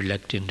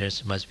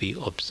reluctantness must be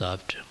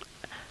observed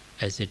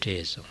as it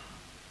is.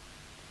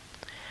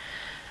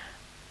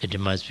 It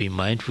must be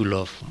mindful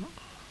of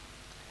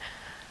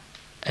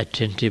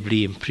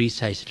attentively and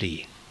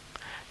precisely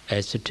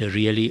as it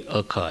really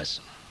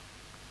occurs,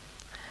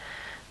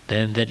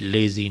 then that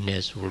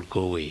laziness will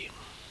go away.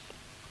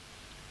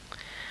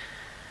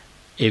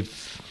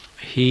 If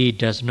he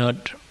does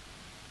not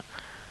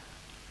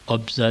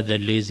observe the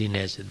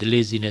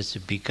laziness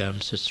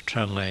becomes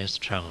stronger and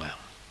stronger.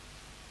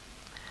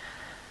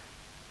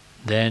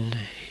 Then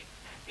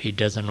he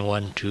doesn't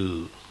want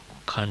to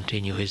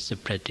continue his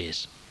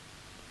practice.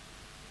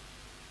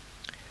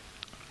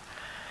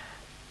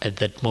 At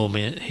that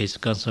moment, his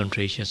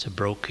concentration is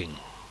broken.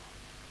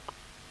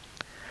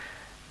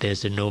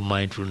 There's no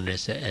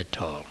mindfulness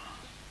at all.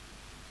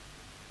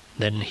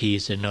 Then he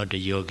is not a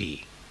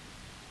yogi.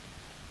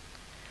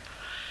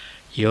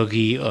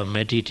 Yogi or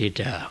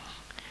meditator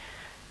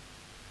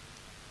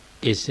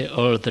is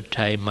all the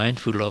time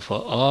mindful of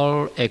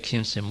all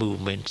actions and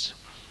movements,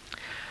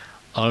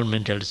 all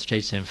mental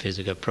states and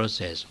physical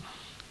process.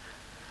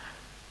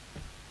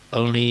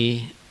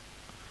 Only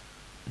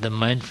the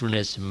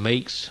mindfulness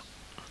makes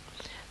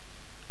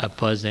a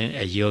person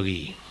a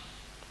yogi.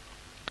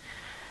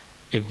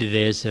 If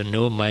there is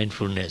no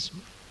mindfulness,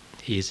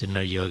 he is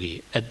not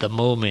yogi. At the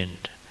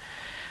moment,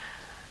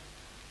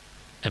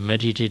 a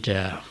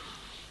meditator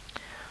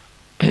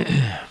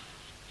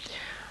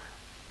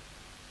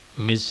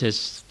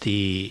misses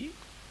the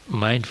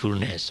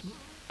mindfulness,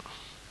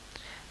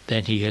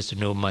 then he has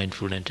no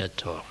mindfulness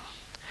at all.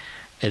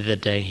 At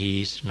that time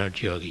he is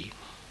not yogi.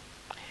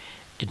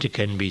 It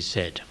can be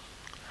said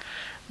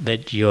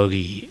that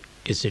yogi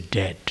is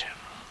dead.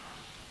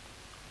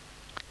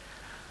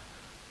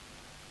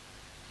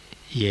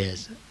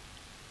 Yes,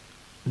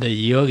 the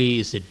yogi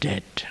is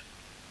dead,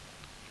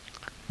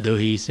 though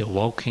he is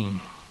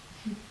walking.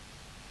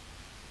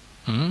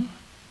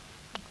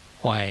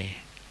 Why?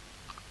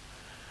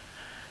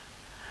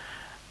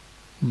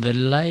 The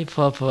life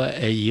of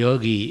a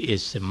yogi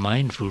is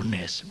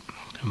mindfulness.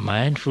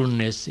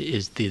 Mindfulness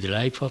is the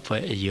life of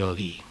a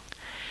yogi.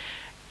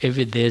 If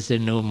there's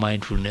no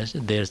mindfulness,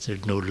 there's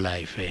no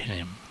life in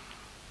him.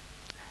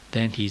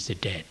 Then he's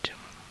dead.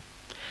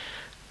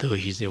 Though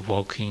he's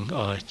walking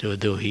or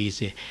though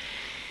he's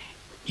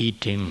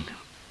eating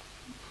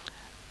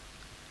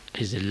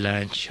his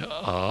lunch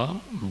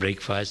or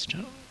breakfast,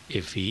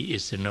 if he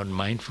is not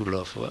mindful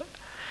of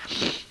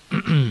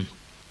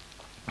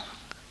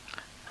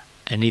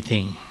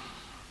anything,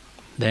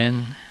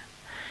 then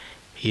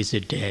he's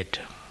dead.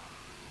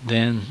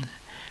 Then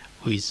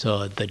we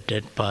saw the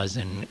dead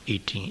person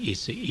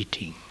is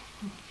eating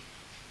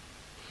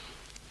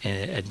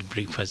at the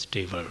breakfast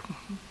table.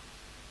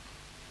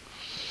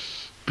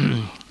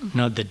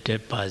 Not the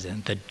dead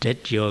person, the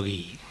dead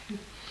yogi.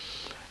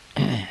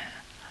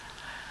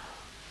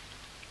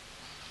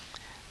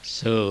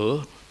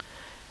 So,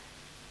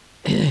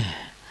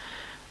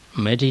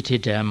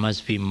 meditator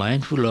must be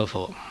mindful of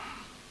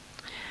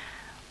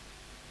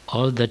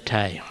all the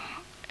time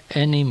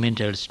any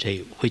mental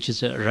state which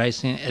is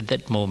arising at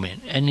that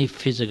moment, any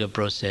physical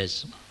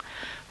process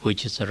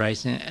which is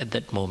arising at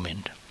that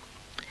moment.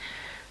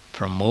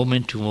 From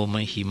moment to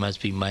moment he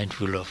must be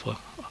mindful of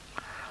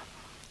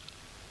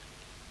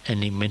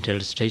any mental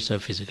states or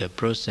physical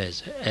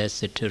process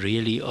as it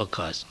really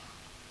occurs.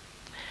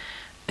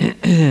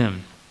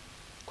 In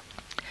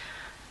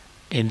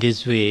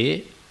this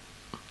way,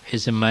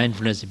 his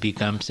mindfulness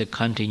becomes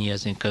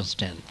continuous and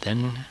constant.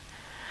 Then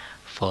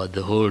for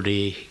the whole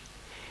day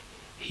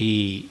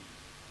he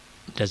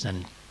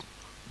doesn't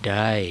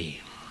die.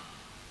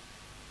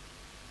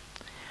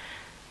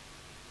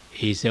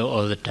 He's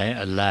all the time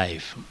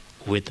alive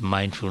with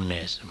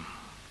mindfulness.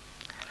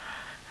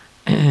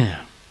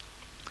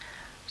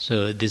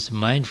 So this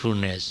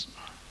mindfulness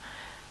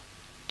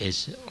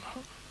is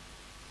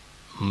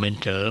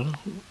mental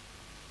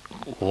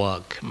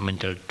work,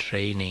 mental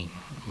training,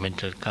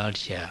 mental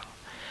culture.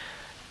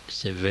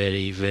 It's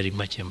very, very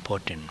much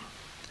important.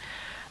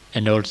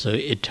 And also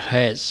it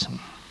has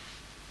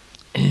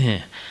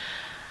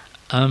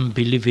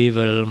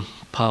unbelievable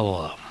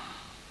power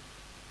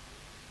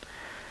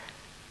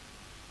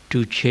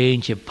to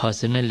change a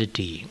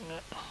personality,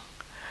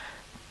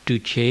 to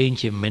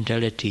change a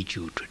mental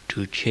attitude,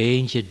 to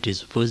change a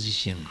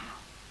disposition.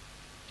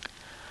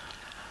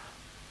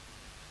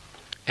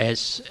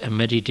 As a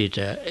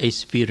meditator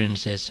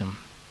experiences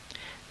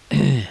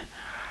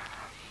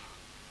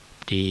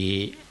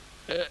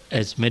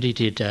as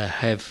meditator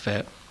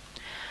have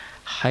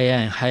higher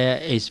and higher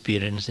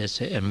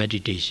experiences in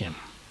meditation,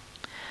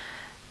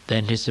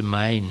 then his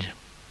mind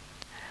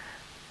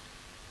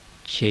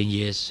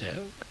changes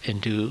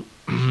into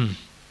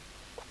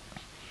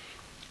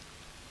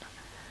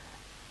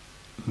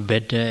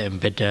better and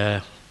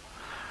better,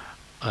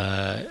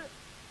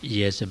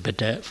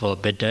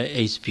 better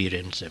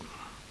experience.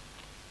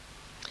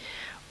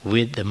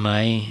 With the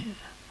mind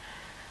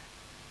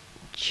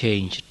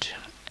changed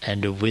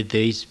and with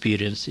the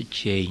experience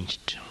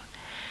changed,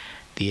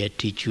 the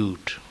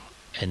attitude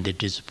and the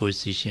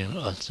disposition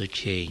also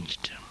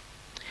changed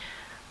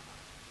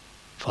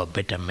for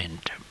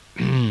betterment.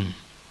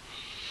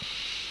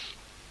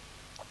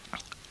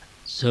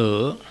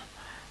 So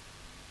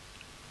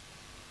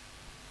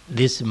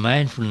this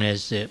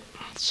mindfulness,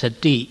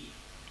 sati,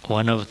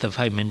 one of the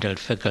five mental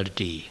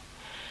faculty,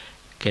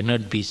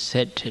 cannot be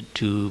set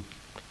to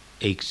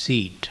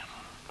exceed.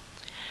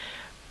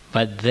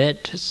 But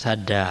that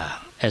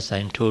saddha, as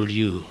I told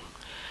you,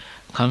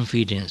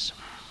 confidence,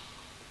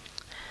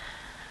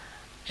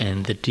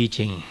 and the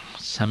teaching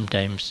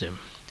sometimes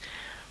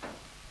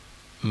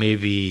may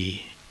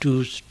be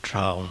too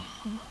strong,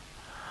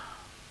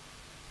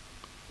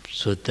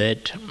 so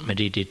that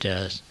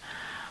meditators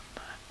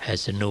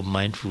has no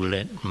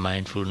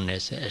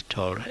mindfulness at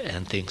all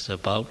and thinks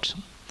about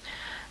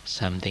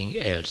something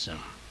else.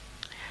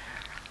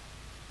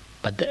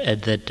 But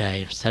at that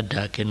time,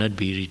 saddha cannot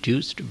be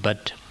reduced,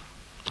 but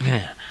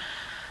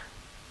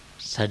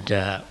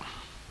saddha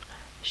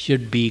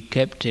should be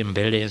kept in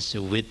balance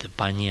with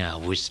panya,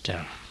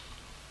 wisdom.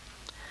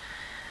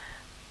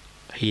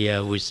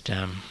 Here,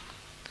 wisdom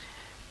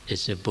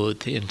is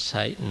both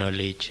insight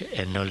knowledge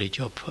and knowledge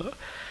of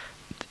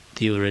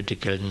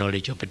theoretical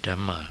knowledge of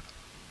Dhamma.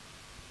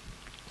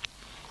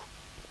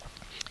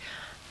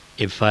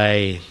 If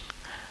I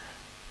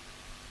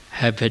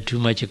have too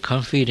much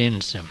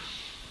confidence,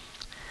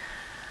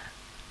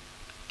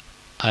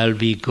 I'll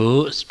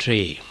go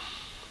astray.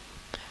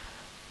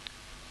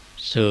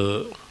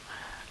 So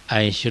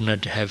I should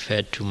not have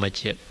too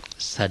much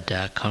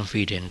saddha,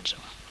 confidence.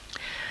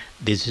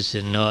 This is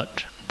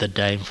not the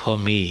time for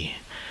me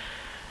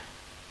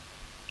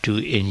to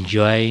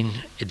enjoy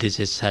this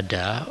is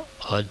saddha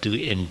or to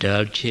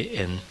indulge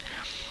in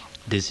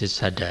this is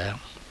saddha.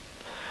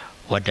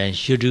 What I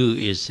should do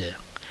is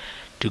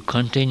to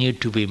continue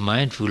to be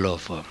mindful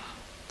of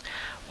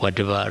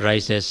whatever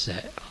arises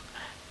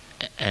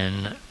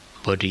and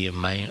body and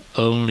mind.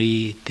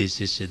 Only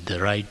this is the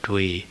right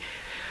way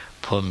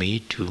for me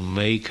to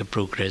make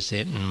progress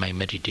in my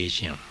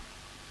meditation.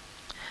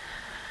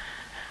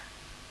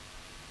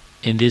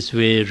 In this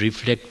way,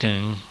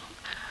 reflecting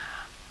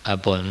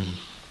upon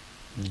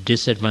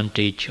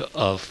disadvantage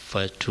of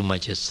too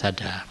much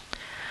saddha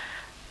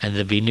and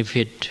the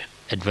benefit,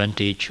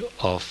 advantage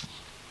of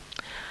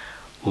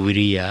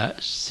viriya,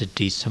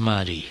 sati,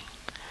 samadhi,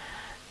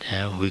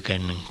 then we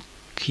can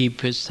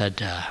keep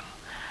saddha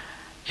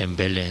in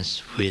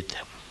balance with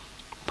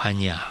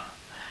panya,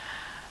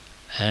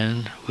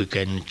 and we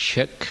can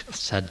check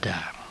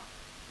saddha.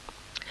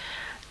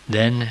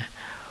 Then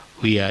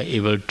we are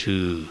able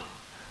to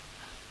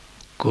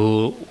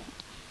go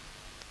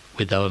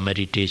with our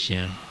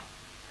meditation,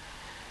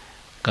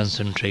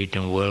 concentrate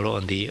and work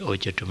on the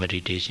object of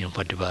meditation,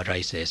 whatever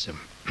arises.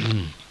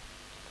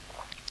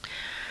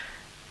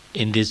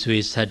 In this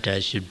way,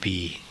 saddha should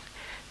be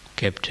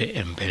kept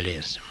in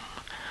balance.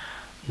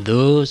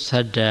 Though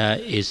saddha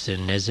is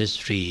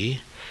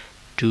necessary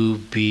to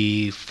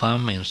be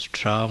firm and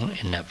strong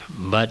enough,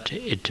 but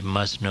it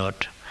must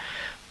not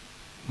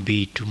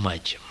be too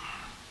much.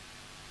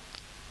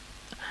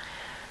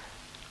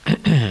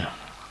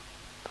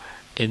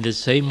 In the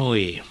same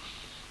way,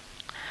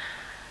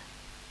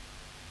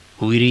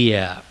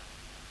 viriya,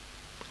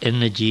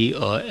 energy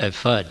or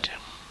effort,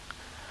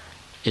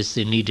 is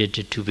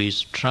needed to be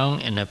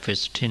strong enough,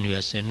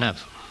 strenuous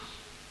enough.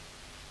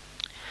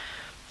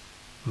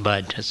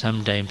 But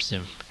sometimes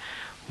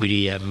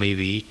viriya may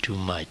be too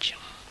much,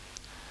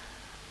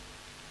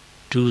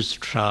 too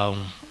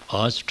strong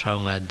or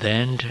stronger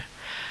than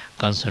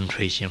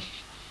concentration.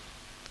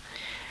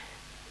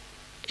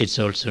 It's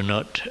also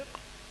not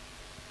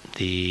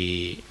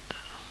the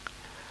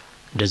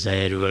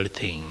desirable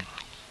thing.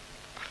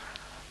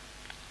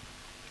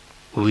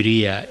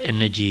 Viriya,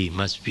 energy,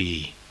 must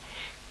be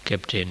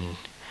kept in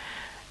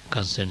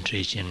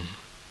concentration,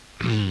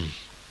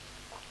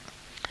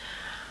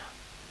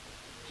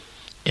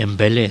 in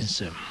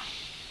balance.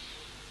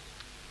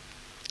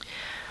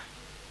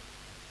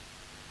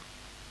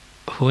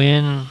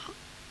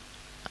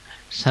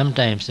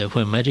 Sometimes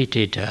when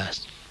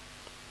meditators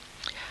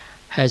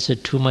has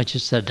too much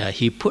saddha,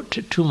 he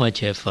put too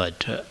much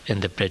effort in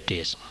the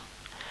practice.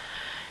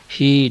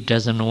 He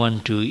doesn't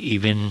want to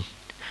even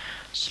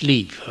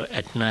sleep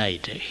at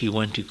night. He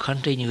wants to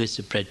continue his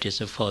practice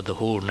for the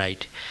whole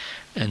night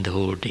and the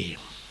whole day.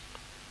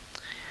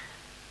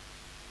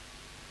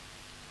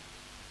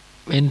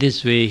 In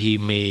this way, he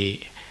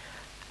may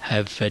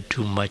have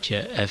too much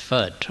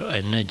effort or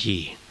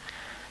energy.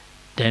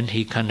 Then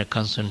he can't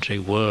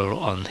concentrate well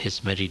on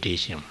his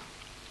meditation.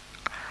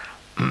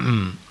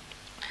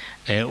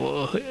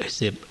 It's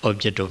the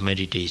object of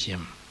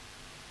meditation.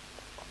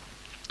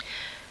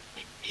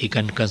 He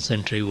can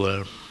concentrate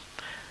well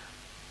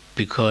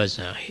because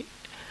of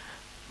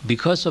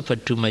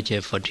too much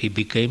effort, he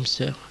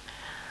becomes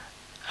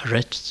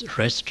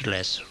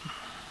restless.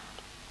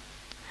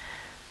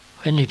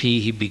 When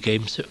he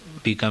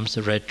becomes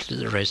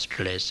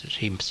restless,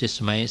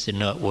 his mind is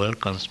not well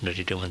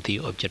concentrated on the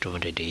object of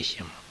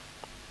meditation.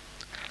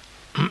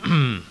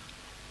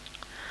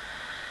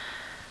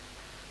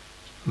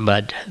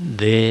 But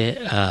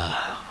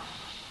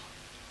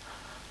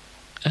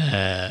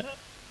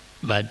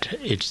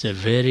it's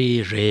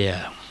very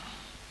rare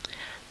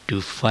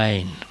to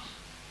find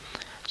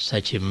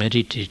such a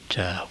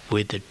meditator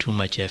with too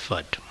much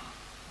effort.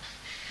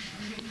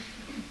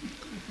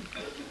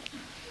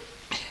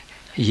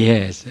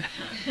 Yes.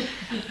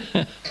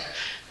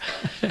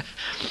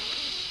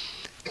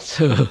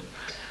 So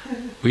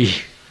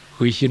we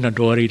should not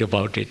worry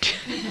about it.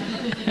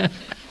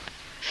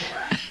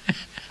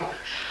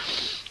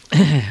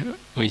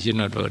 We should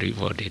not worry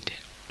about it.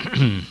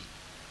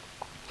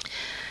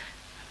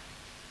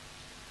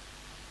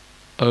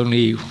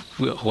 Only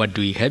what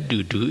we have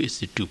to do is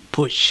to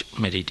push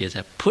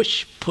meditation,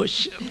 push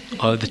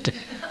all the time.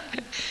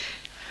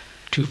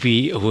 To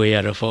be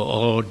aware of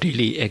all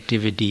daily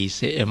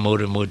activities and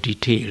more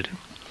detailed.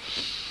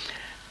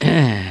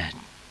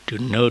 To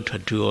note or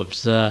to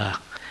observe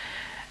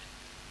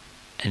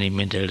any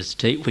mental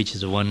state which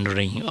is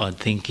wandering or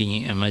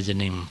thinking,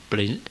 imagining,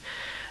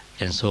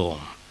 and so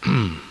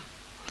on.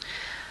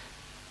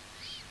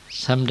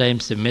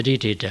 Sometimes the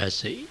meditator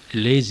is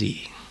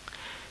lazy.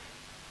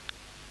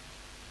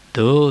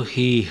 Though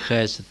he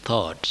has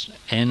thoughts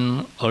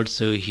and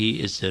also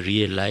he is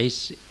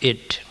realize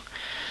it,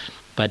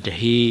 but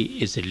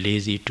he is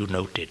lazy to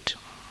note it.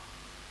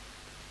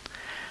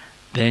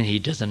 Then he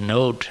doesn't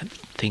note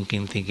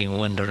thinking,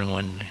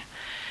 wondering.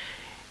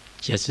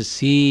 Just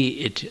see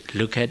it,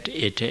 look at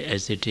it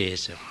as it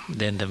is.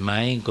 Then the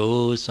mind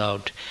goes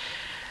out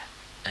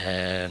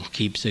and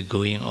keeps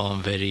going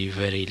on very,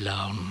 very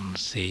long,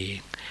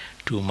 say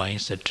 2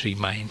 minds or 3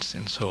 minds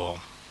and so on.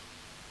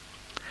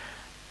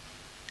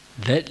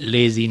 That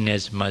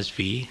laziness must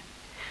be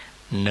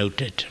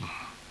noted.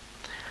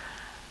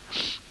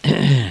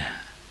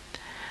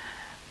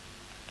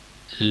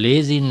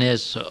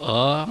 Laziness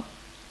or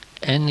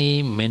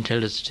any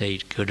mental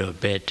state, good or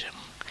bad,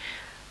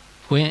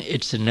 when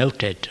it's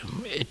noted,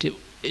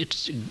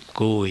 it's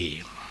go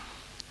away.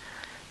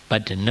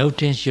 But the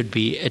noting should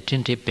be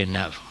attentive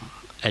enough,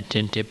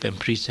 attentive and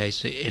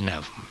precise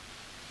enough.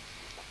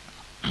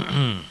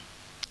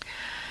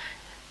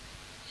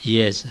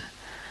 Yes,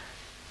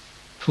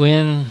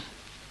 when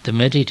the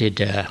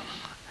meditator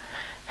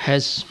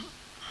has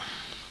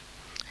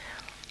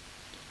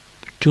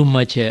too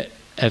much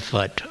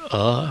effort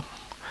or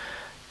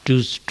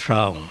too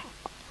strong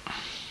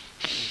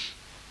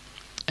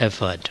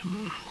effort,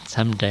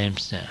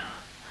 sometimes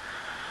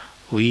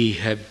we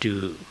have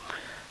to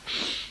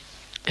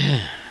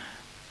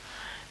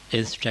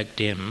instruct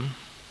him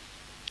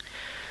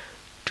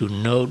to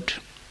note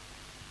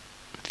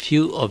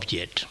few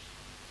objects,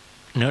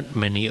 not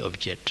many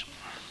objects.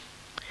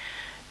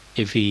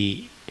 If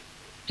he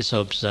is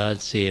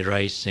observed, say,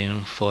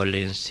 rising,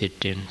 falling,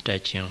 sitting,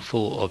 touching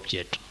 4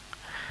 objects,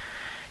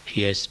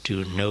 he has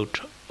to note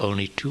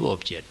only 2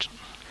 objects,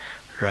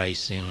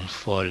 rising,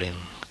 falling,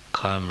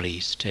 calmly,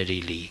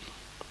 steadily.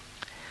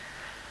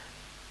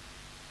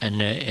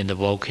 And in the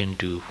walking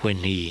too, when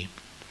he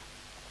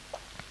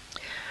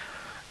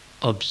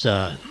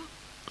observes,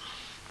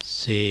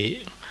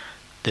 say,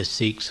 the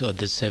 6 or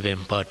the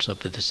 7 parts of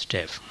the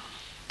step,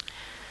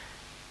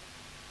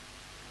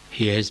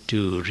 he has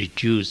to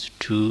reduce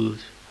to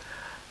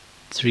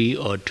 3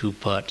 or 2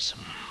 parts,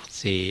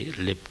 say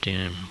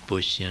lifting,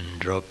 pushing,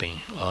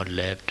 dropping, or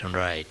left and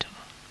right.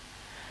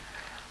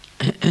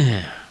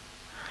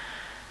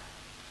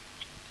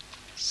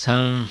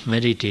 Some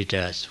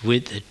meditators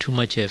with too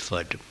much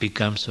effort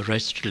becomes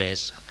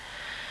restless.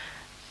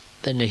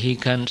 Then he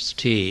can't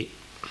stay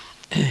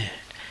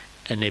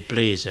in a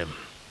place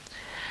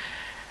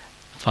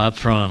far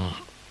from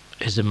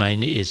his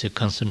mind is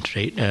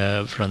concentrate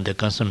from the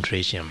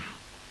concentration.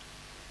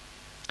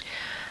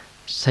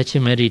 Such a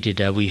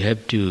meditator, we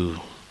have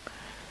to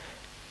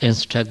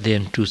instruct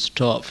them to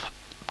stop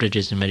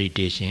practicing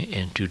meditation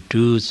and to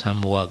do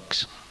some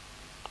works,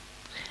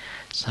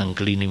 some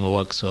cleaning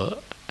works or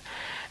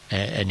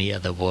any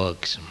other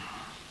works.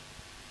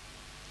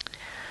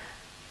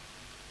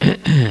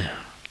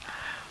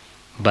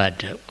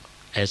 But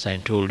as I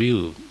told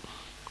you,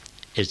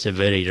 it's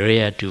very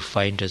rare to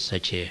find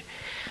such a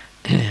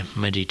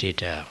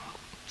meditator,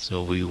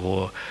 so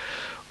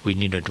we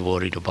need not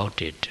worry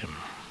about it.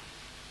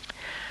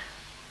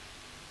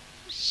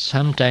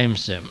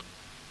 Sometimes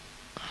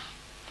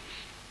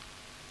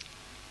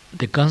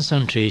the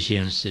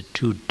concentration is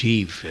too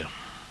deep.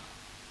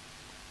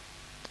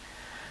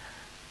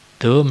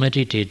 Though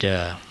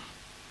meditator,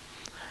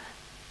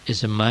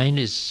 his mind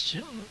is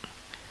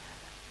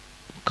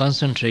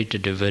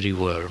concentrated very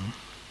well,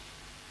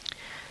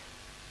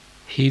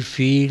 he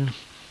feels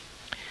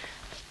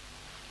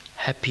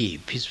happy,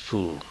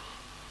 peaceful,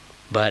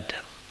 but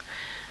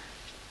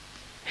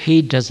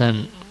he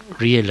doesn't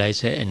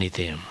realize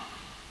anything.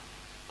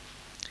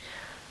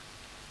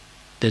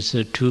 There's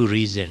 2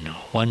 reasons.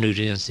 One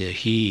reason is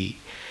he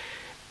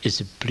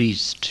is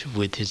pleased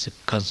with his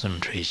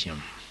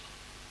concentration.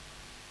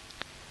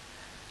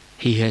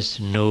 He has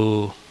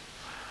no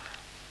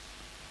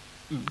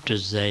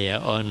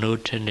desire or no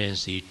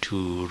tendency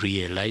to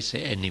realize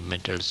any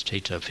mental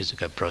state or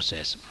physical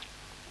process.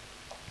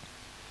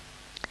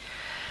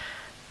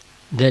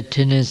 That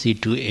tendency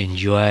to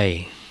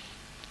enjoy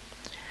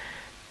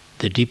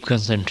the deep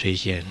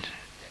concentration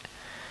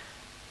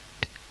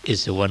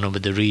is one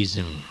of the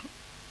reasons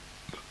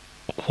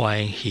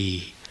why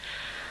he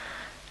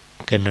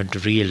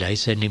cannot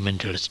realize any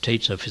mental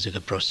states of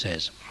physical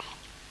process.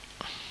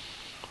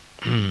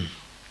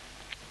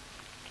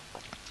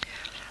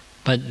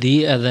 But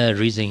the other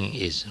reason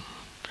is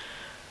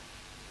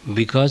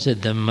because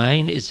the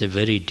mind is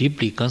very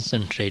deeply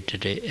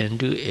concentrated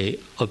into an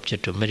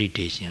object of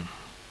meditation.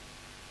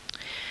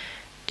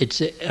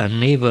 It's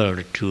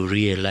unable to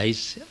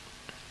realize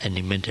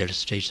any mental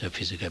states of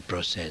physical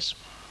process.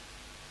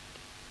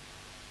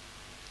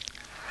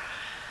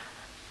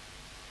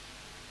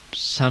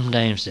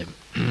 Sometimes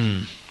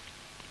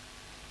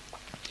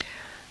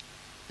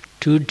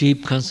too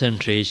deep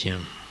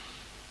concentration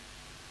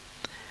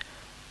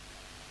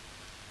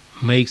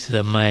makes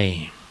the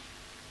mind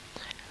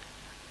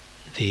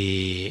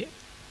the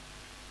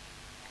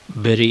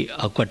very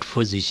awkward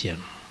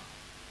position.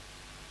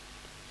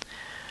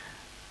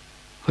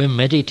 When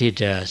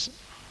meditators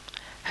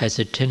has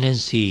a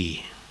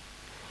tendency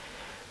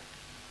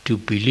to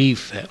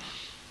believe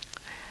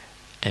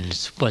and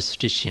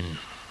superstition,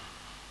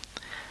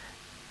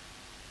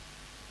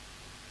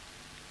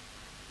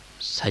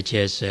 such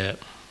as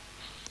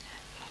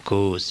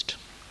ghost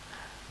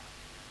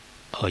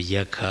or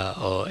yaka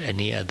or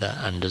any other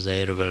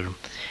undesirable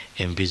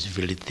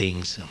invisible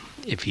things,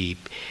 if he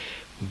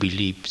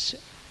believes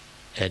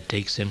and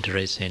takes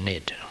interest in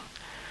it,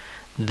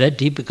 that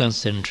deep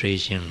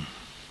concentration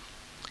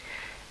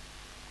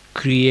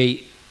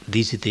create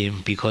this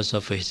thing because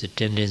of his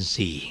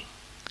tendency.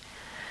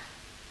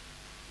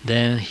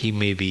 Then he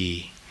may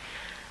be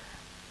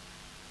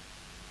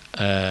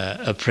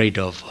afraid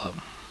of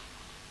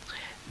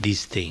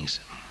these things.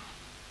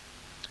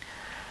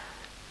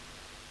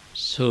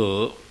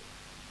 So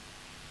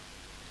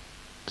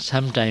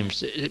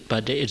sometimes,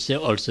 but it's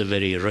also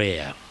very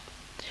rare.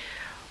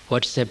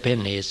 What's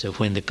happened is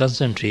when the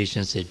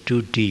concentration is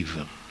too deep,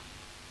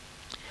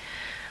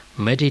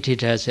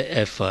 meditator's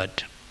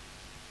effort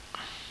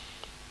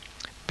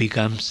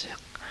becomes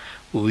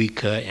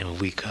weaker and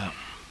weaker,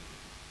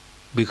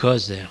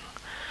 because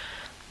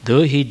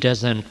though he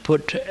doesn't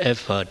put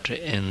effort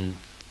in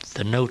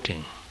the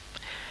noting,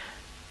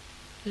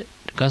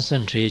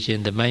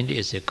 concentration, the mind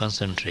is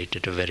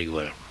concentrated very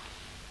well.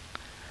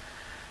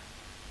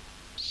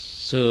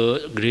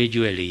 So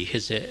gradually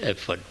his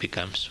effort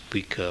becomes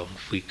weaker,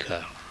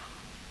 weaker.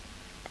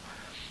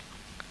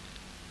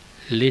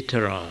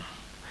 Later on,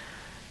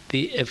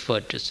 the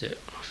effort is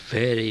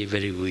very,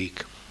 very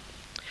weak.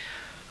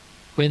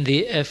 When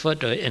the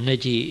effort or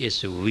energy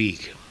is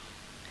weak,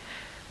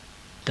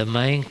 the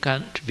mind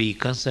can't be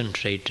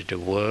concentrated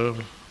well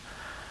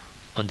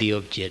on the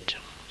object.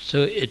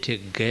 So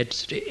it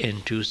gets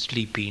into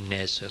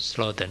sleepiness,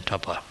 sloth and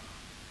torpor.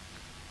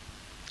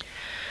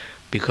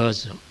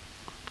 Because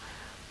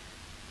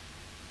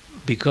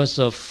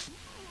of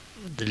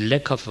the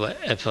lack of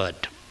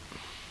effort,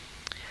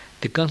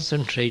 the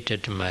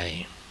concentrated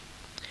mind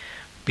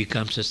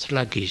becomes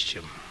sluggish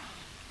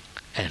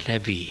and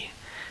heavy.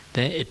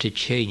 Then it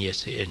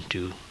changes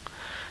into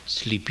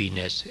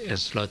sleepiness and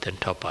sloth and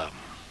torpor.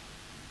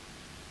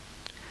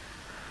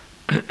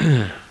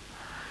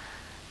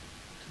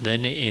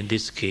 Then in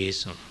this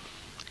case,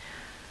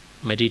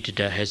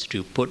 meditator has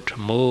to put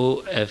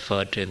more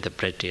effort in the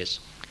practice,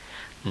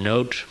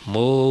 note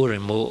more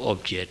and more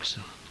objects,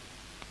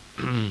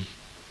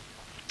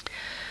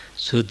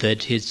 so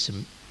that his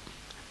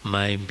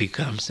mind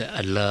becomes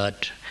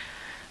alert,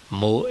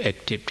 more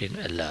active and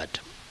alert.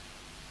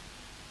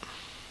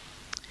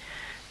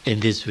 In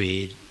this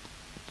way,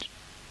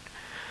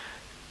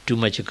 too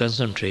much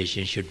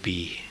concentration should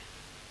be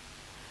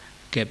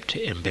kept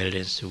in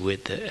balance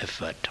with the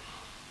effort.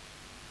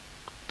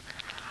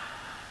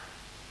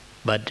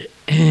 But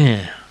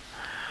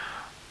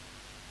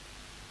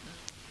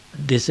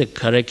this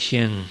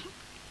correction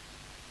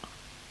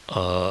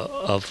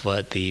of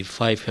the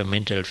five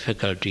mental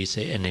faculties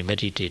in a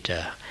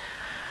meditator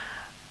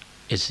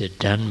is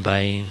done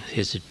by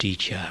his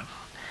teacher.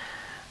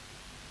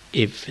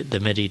 If the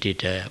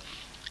meditator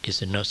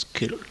is not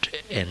skilled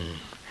in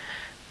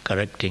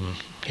correcting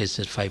his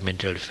five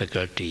mental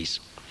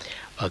faculties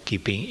or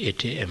keeping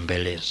it in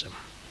balance,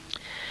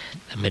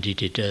 the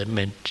meditator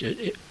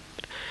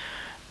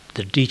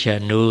the teacher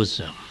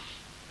knows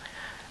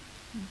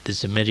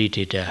this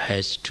meditator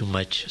has too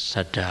much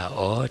saddha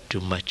or too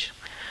much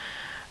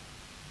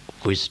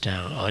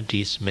wisdom, or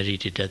this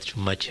meditator too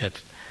much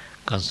have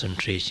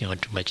concentration or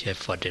too much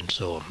effort and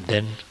so on.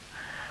 Then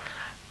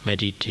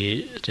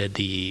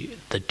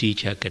the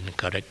teacher can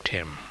correct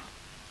him,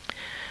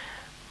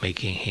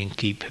 making him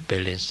keep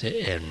balance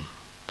and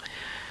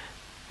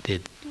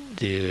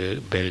the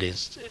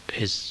balance,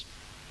 his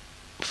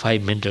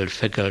five mental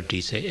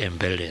faculties in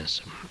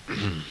balance.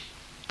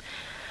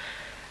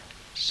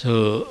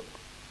 So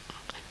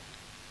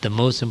the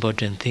most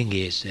important thing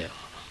is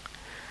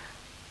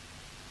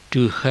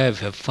to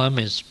have a firm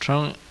and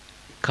strong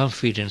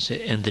confidence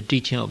in the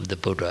teaching of the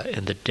Buddha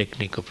and the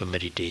technique of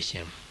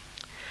meditation,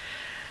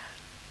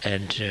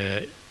 and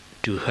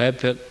to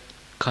have a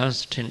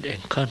constant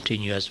and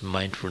continuous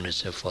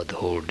mindfulness for the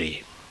whole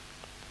day.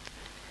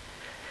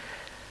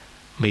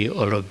 May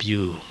all of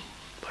you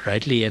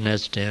rightly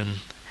understand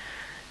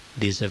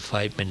these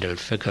 5 mental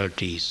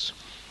faculties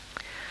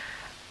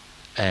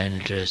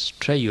and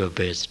try your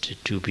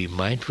best to be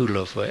mindful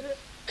of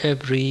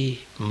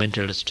every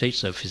mental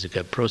state of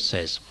physical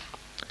process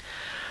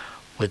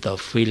without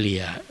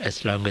failure,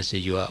 as long as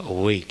you are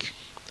awake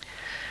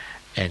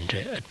and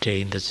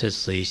attain the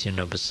cessation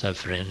of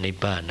suffering,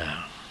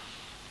 nibbana.